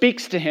and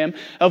speaks to him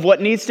of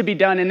what needs to be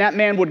done. And that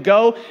man would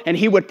go and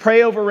he would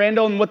pray over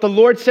Randall. And what the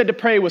Lord said to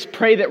pray was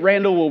pray that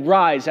Randall will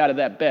rise out of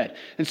that bed.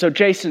 And so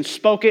Jason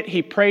spoke it,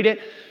 he prayed it,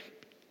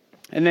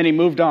 and then he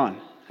moved on.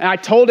 And I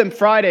told him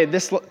Friday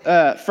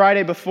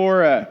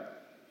before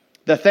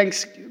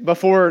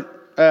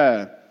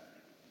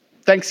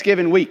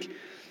Thanksgiving week,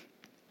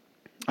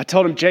 I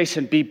told him,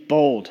 Jason, be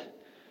bold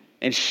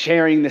in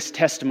sharing this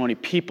testimony.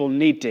 People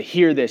need to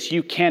hear this.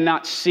 You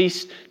cannot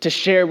cease to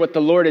share what the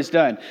Lord has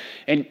done.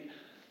 And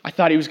I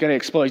thought he was going to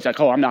explode. He's like,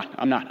 oh, I'm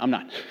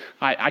not.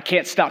 I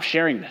can't stop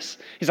sharing this.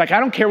 He's like,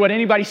 I don't care what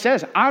anybody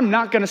says. I'm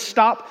not going to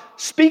stop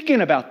speaking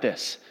about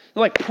this.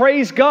 They're like,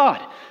 praise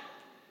God.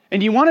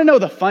 And you want to know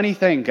the funny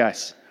thing,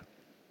 guys?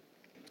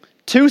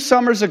 2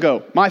 summers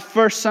ago, my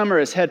first summer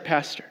as head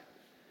pastor,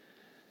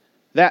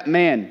 that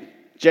man,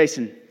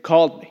 Jason,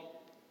 called me,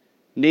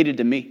 needed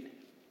to meet.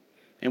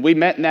 And we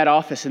met in that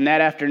office, and that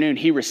afternoon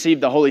he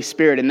received the Holy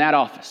Spirit in that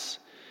office.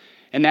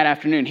 And that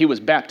afternoon he was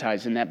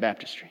baptized in that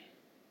baptistry.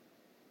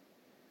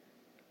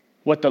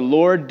 What the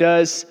Lord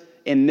does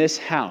in this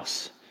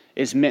house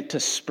is meant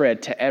to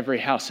spread to every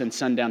house in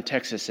Sundown,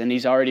 Texas, and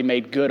He's already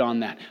made good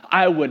on that.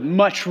 I would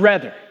much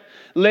rather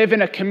live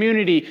in a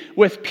community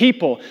with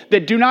people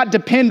that do not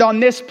depend on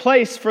this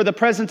place for the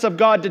presence of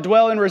God to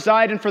dwell and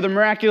reside and for the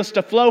miraculous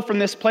to flow from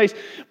this place,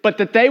 but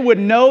that they would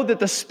know that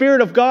the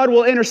Spirit of God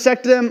will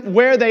intersect them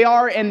where they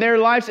are in their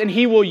lives, and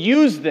He will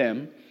use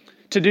them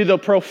to do the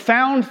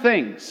profound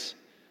things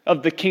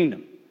of the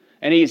kingdom.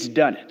 And He's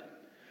done it.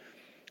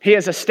 He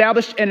has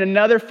established in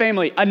another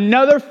family.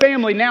 Another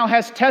family now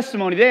has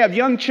testimony. They have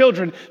young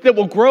children that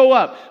will grow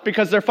up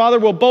because their father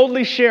will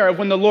boldly share of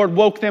when the Lord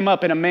woke them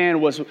up and a man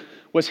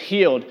was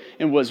healed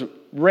and was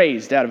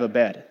raised out of a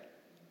bed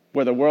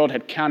where the world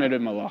had counted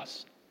him a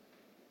loss.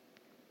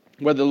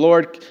 Where the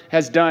Lord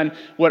has done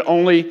what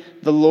only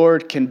the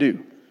Lord can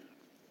do.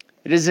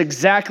 It is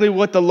exactly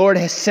what the Lord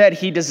has said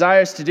He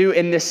desires to do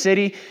in this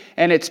city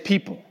and its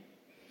people.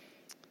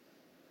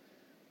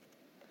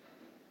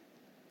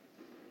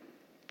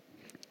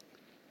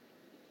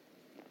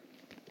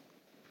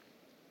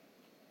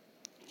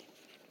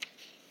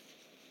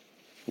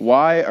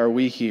 Why are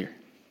we here?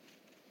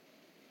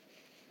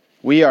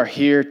 We are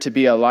here to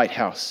be a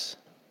lighthouse.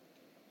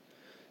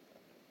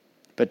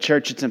 But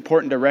church, it's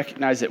important to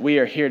recognize that we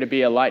are here to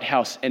be a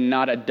lighthouse and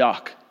not a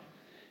dock.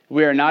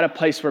 We are not a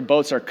place where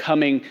boats are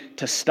coming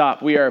to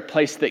stop. We are a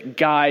place that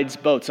guides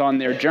boats on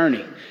their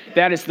journey.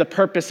 That is the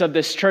purpose of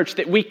this church,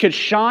 that we could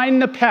shine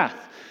the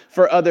path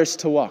for others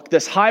to walk.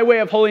 This highway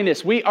of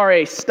holiness, we are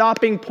a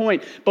stopping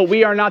point, but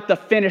we are not the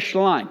finish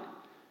line.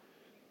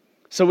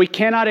 So we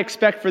cannot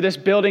expect for this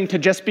building to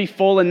just be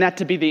full and that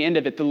to be the end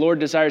of it. The Lord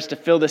desires to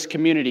fill this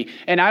community.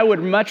 And I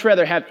would much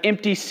rather have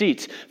empty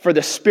seats for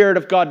the Spirit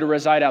of God to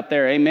reside out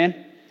there.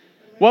 Amen?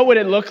 What would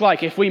it look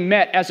like if we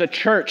met as a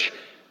church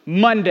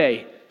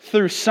Monday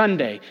through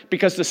Sunday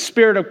because the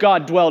Spirit of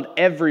God dwelled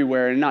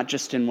everywhere and not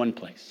just in one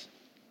place.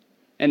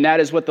 And that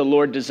is what the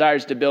Lord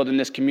desires to build in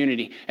this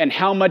community. And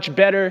how much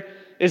better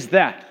is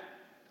that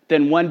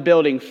than one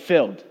building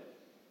filled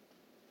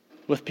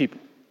with people?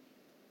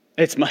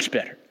 It's much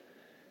better.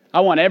 I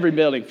want every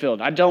building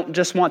filled. I don't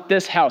just want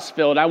this house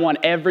filled. I want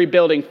every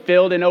building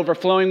filled and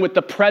overflowing with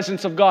the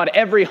presence of God.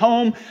 Every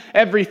home,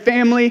 every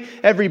family,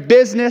 every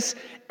business,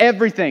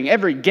 everything,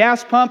 every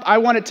gas pump, I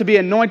want it to be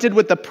anointed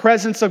with the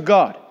presence of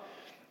God.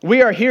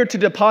 We are here to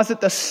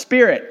deposit the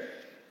Spirit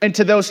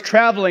into those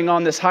traveling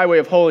on this highway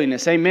of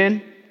holiness.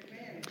 Amen?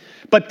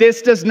 But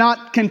this does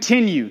not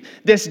continue.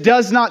 This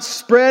does not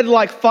spread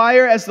like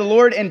fire as the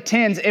Lord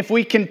intends if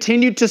we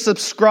continue to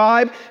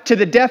subscribe to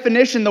the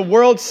definition the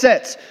world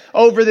sets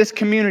over this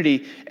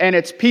community and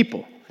its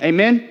people.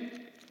 Amen?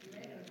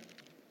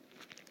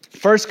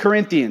 1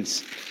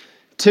 Corinthians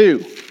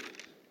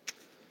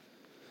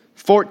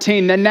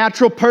 2:14. The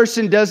natural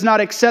person does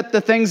not accept the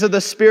things of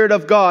the Spirit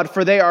of God,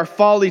 for they are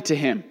folly to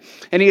him,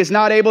 and he is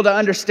not able to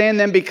understand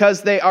them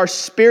because they are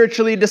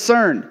spiritually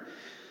discerned.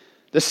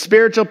 The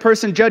spiritual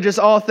person judges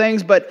all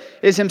things, but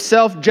is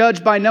himself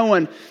judged by no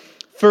one.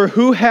 For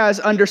who has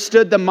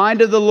understood the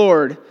mind of the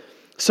Lord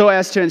so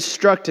as to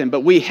instruct him?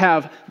 But we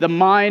have the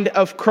mind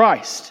of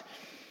Christ.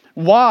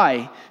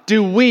 Why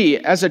do we,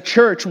 as a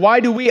church, why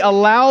do we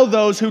allow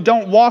those who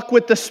don't walk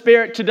with the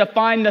Spirit to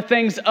define the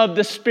things of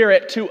the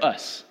Spirit to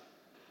us?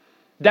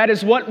 That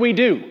is what we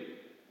do.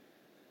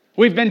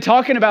 We've been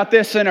talking about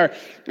this in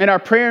our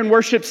prayer and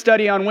worship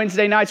study on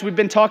Wednesday nights. We've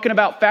been talking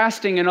about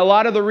fasting, and a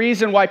lot of the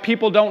reason why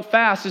people don't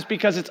fast is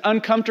because it's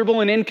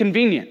uncomfortable and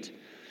inconvenient.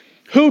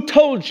 Who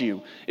told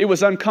you it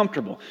was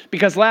uncomfortable?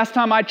 Because last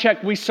time I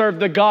checked, we serve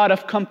the God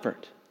of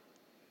comfort.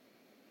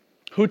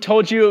 Who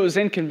told you it was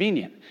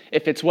inconvenient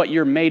if it's what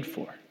you're made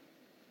for?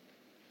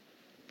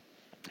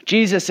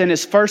 Jesus, in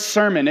his first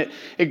sermon,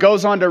 it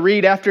goes on to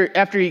read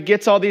after he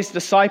gets all these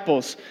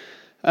disciples,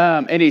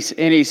 and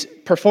he's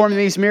performing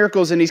these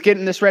miracles, and he's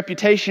getting this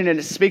reputation, and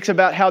it speaks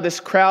about how this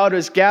crowd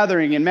is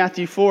gathering in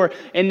Matthew 4.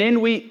 And then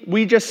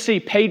we just see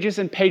pages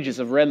and pages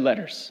of red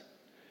letters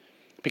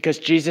because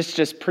Jesus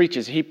just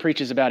preaches. He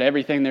preaches about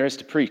everything there is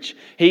to preach.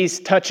 He's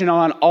touching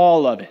on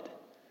all of it.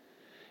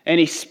 And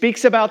he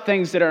speaks about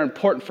things that are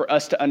important for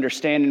us to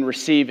understand and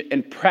receive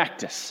and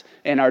practice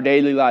in our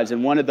daily lives.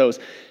 And one of those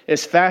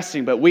is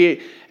fasting. But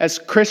we, as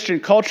Christian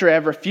culture,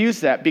 have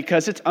refused that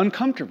because it's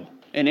uncomfortable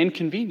and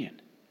inconvenient.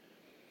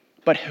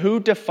 But who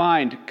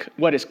defined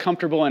what is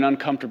comfortable and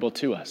uncomfortable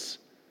to us?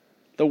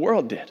 The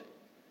world did.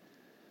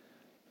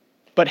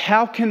 But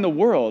how can the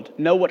world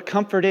know what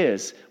comfort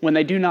is when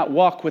they do not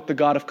walk with the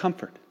God of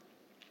comfort?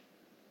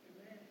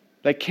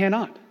 They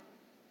cannot.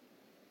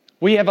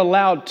 We have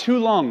allowed too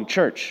long,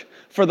 church,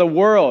 for the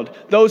world,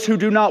 those who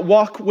do not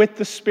walk with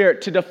the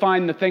Spirit, to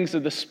define the things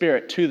of the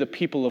Spirit to the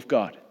people of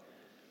God.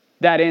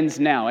 That ends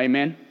now,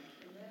 amen?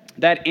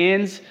 That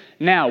ends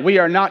now. We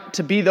are not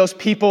to be those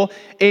people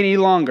any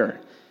longer.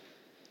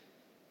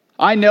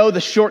 I know the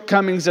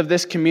shortcomings of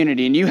this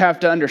community, and you have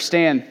to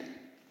understand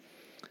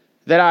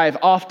that I have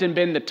often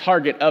been the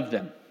target of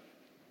them.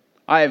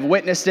 I have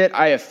witnessed it.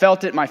 I have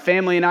felt it. My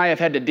family and I have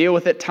had to deal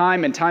with it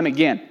time and time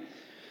again.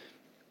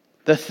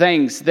 The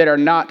things that are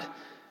not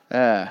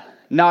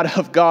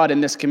of God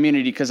in this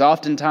community, because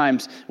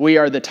oftentimes we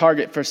are the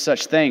target for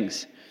such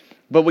things.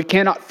 But we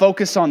cannot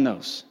focus on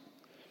those.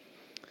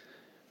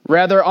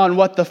 Rather, on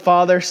what the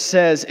Father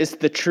says is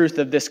the truth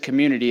of this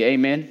community.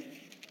 Amen?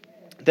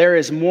 There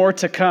is more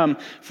to come,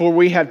 for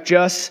we have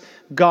just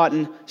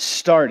gotten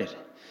started.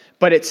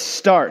 But it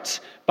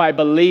starts by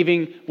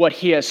believing what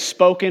He has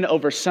spoken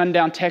over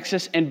Sundown,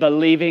 Texas, and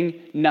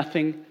believing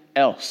nothing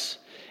else.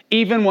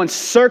 Even when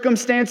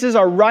circumstances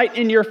are right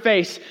in your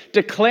face,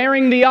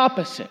 declaring the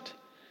opposite,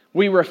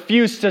 we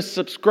refuse to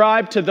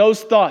subscribe to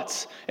those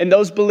thoughts and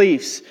those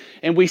beliefs,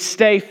 and we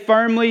stay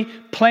firmly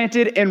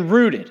planted and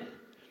rooted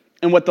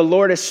in what the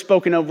Lord has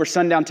spoken over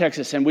Sundown,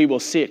 Texas, and we will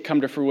see it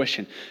come to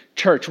fruition.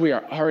 Church, we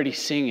are already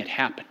seeing it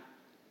happen.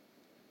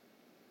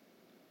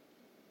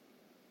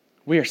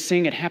 We are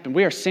seeing it happen.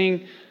 We are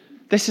seeing,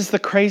 this is the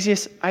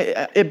craziest,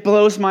 it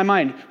blows my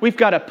mind. We've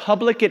got a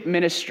public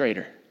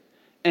administrator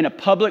in a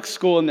public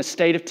school in the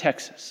state of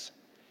Texas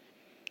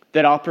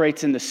that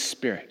operates in the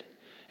Spirit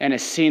and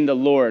has seen the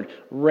Lord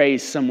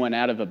raise someone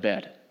out of a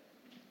bed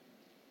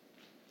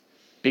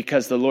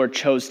because the Lord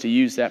chose to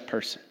use that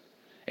person.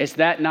 Is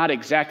that not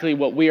exactly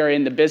what we are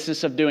in the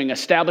business of doing?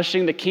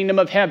 Establishing the kingdom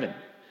of heaven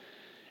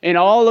in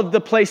all of the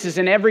places,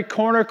 in every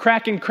corner,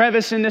 crack, and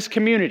crevice in this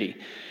community,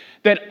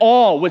 that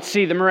all would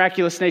see the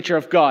miraculous nature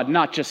of God,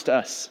 not just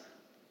us.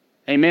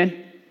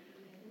 Amen?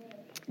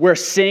 We're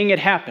seeing it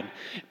happen.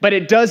 But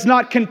it does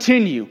not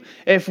continue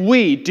if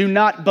we do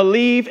not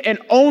believe and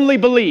only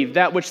believe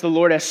that which the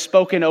Lord has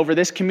spoken over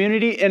this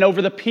community and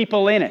over the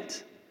people in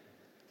it.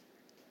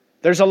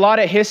 There's a lot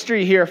of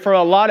history here for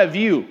a lot of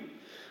you.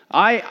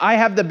 I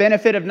have the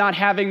benefit of not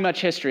having much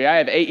history. I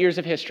have 8 years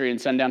of history in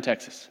Sundown,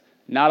 Texas.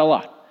 Not a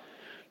lot.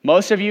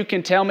 Most of you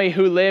can tell me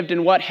who lived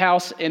in what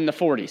house in the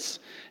 40s,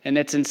 and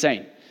it's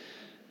insane.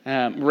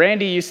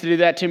 Randy used to do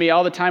that to me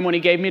all the time when he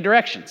gave me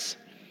directions.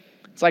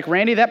 It's like,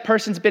 Randy, that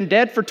person's been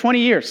dead for 20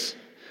 years.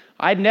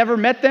 I'd never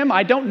met them.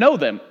 I don't know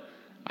them.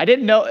 I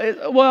didn't know.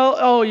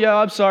 Oh yeah,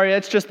 I'm sorry.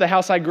 It's just the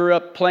house I grew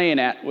up playing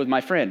at with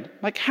my friend.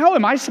 Like, how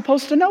am I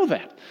supposed to know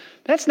that?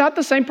 That's not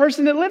the same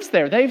person that lives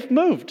there. They've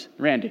moved,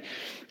 Randy.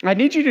 I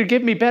need you to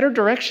give me better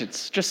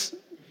directions. Just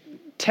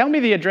tell me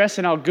the address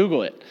and I'll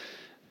Google it.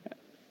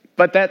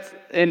 But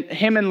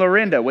him and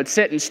Lorinda would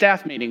sit in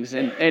staff meetings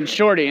and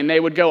Shorty, and they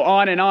would go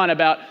on and on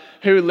about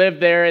who lived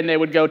there, and they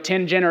would go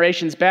 10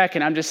 generations back,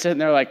 and I'm just sitting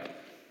there like,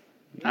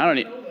 I don't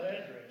even.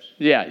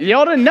 Yeah,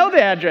 y'all didn't know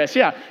the address.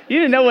 Yeah, you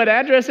didn't know what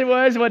address it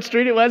was, what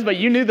street it was, but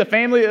you knew the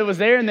family that was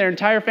there and their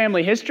entire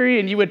family history,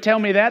 and you would tell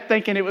me that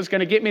thinking it was going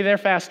to get me there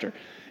faster.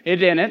 It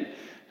didn't.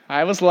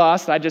 I was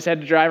lost. I just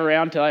had to drive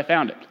around until I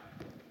found it.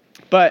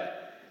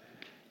 But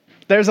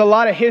there's a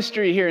lot of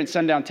history here in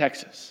Sundown,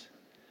 Texas.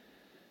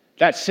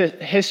 That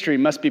history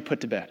must be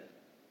put to bed.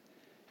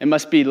 It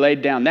must be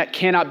laid down. That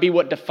cannot be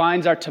what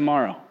defines our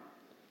tomorrow.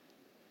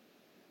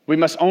 We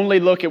must only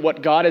look at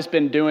what God has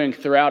been doing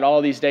throughout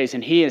all these days,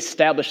 and He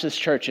established this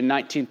church in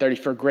 1930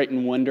 for great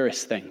and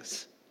wondrous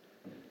things.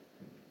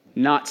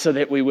 Not so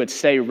that we would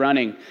stay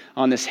running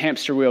on this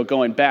hamster wheel,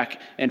 going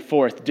back and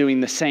forth, doing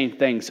the same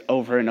things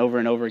over and over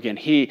and over again.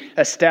 He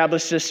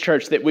established this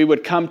church that we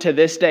would come to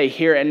this day,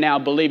 here and now,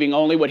 believing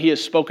only what He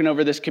has spoken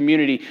over this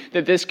community,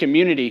 that this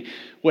community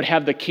would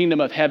have the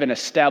kingdom of heaven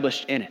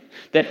established in it.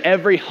 That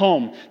every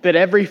home, that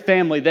every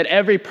family, that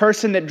every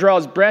person that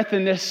draws breath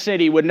in this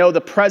city would know the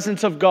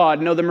presence of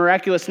God, know the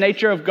miraculous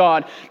nature of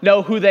God,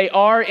 know who they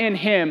are in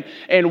Him,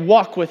 and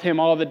walk with Him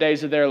all the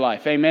days of their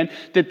life. Amen?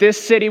 That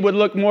this city would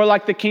look more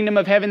like the kingdom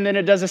of heaven than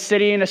it does a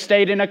city and a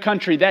state and a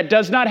country. That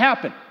does not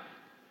happen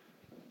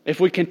if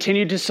we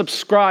continue to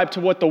subscribe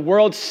to what the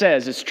world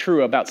says is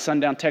true about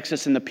Sundown,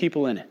 Texas, and the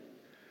people in it.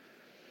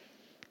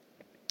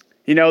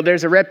 You know,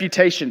 there's a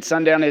reputation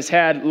Sundown has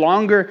had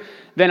longer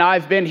than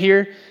I've been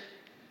here.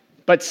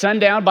 But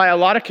Sundown, by a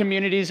lot of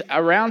communities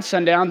around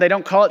Sundown, they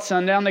don't call it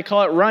Sundown, they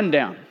call it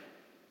Rundown.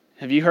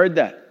 Have you heard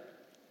that?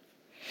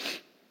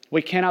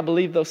 We cannot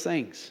believe those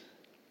things.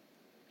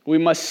 We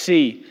must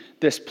see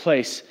this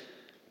place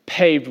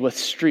paved with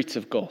streets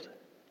of gold,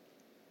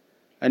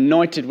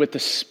 anointed with the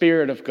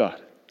Spirit of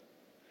God.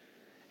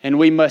 And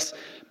we must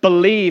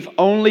believe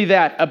only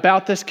that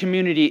about this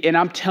community. And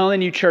I'm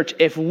telling you, church,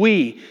 if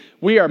we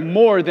are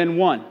more than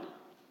one.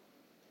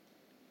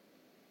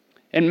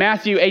 In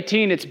Matthew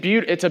 18,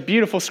 it's a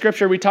beautiful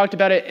scripture. We talked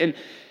about it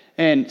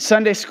in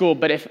Sunday school.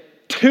 But if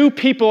two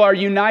people are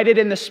united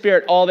in the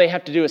Spirit, all they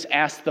have to do is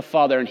ask the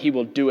Father, and He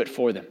will do it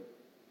for them.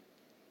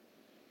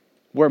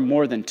 We're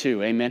more than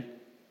two, amen?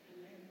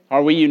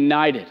 Are we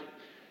united?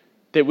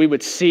 That we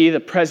would see the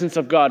presence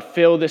of God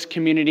fill this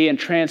community and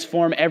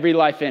transform every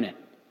life in it.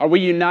 Are we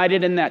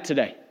united in that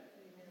today?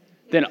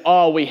 Then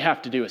all we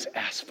have to do is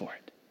ask for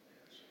it.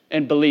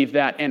 And believe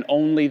that, and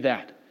only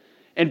that.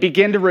 And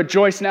begin to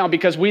rejoice now,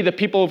 because we, the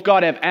people of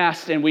God, have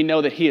asked, and we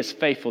know that He is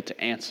faithful to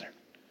answer.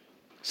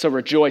 So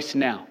rejoice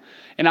now.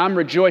 And I'm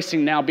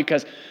rejoicing now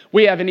because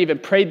we haven't even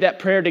prayed that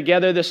prayer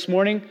together this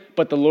morning,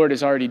 but the Lord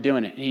is already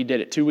doing it. He did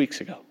it 2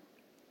 weeks ago.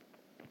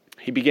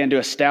 He began to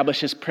establish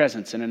His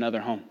presence in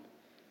another home.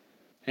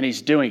 And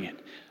He's doing it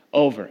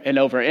over and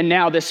over. And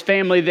now this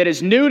family that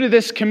is new to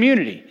this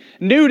community,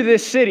 new to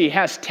this city,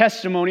 has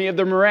testimony of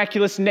the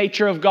miraculous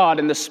nature of God,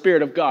 and the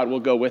Spirit of God will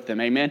go with them.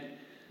 Amen?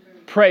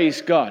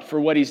 Praise God for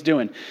what He's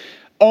doing.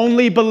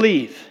 Only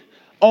believe,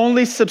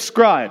 only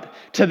subscribe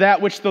to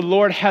that which the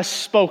Lord has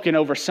spoken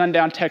over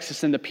Sundown,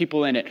 Texas, and the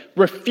people in it.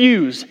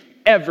 Refuse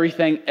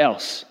everything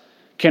else.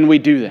 Can we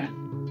do that?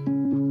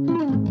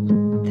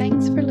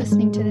 Thanks for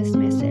listening to this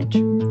message.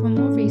 For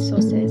more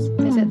resources,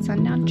 visit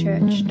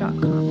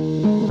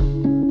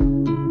sundownchurch.com.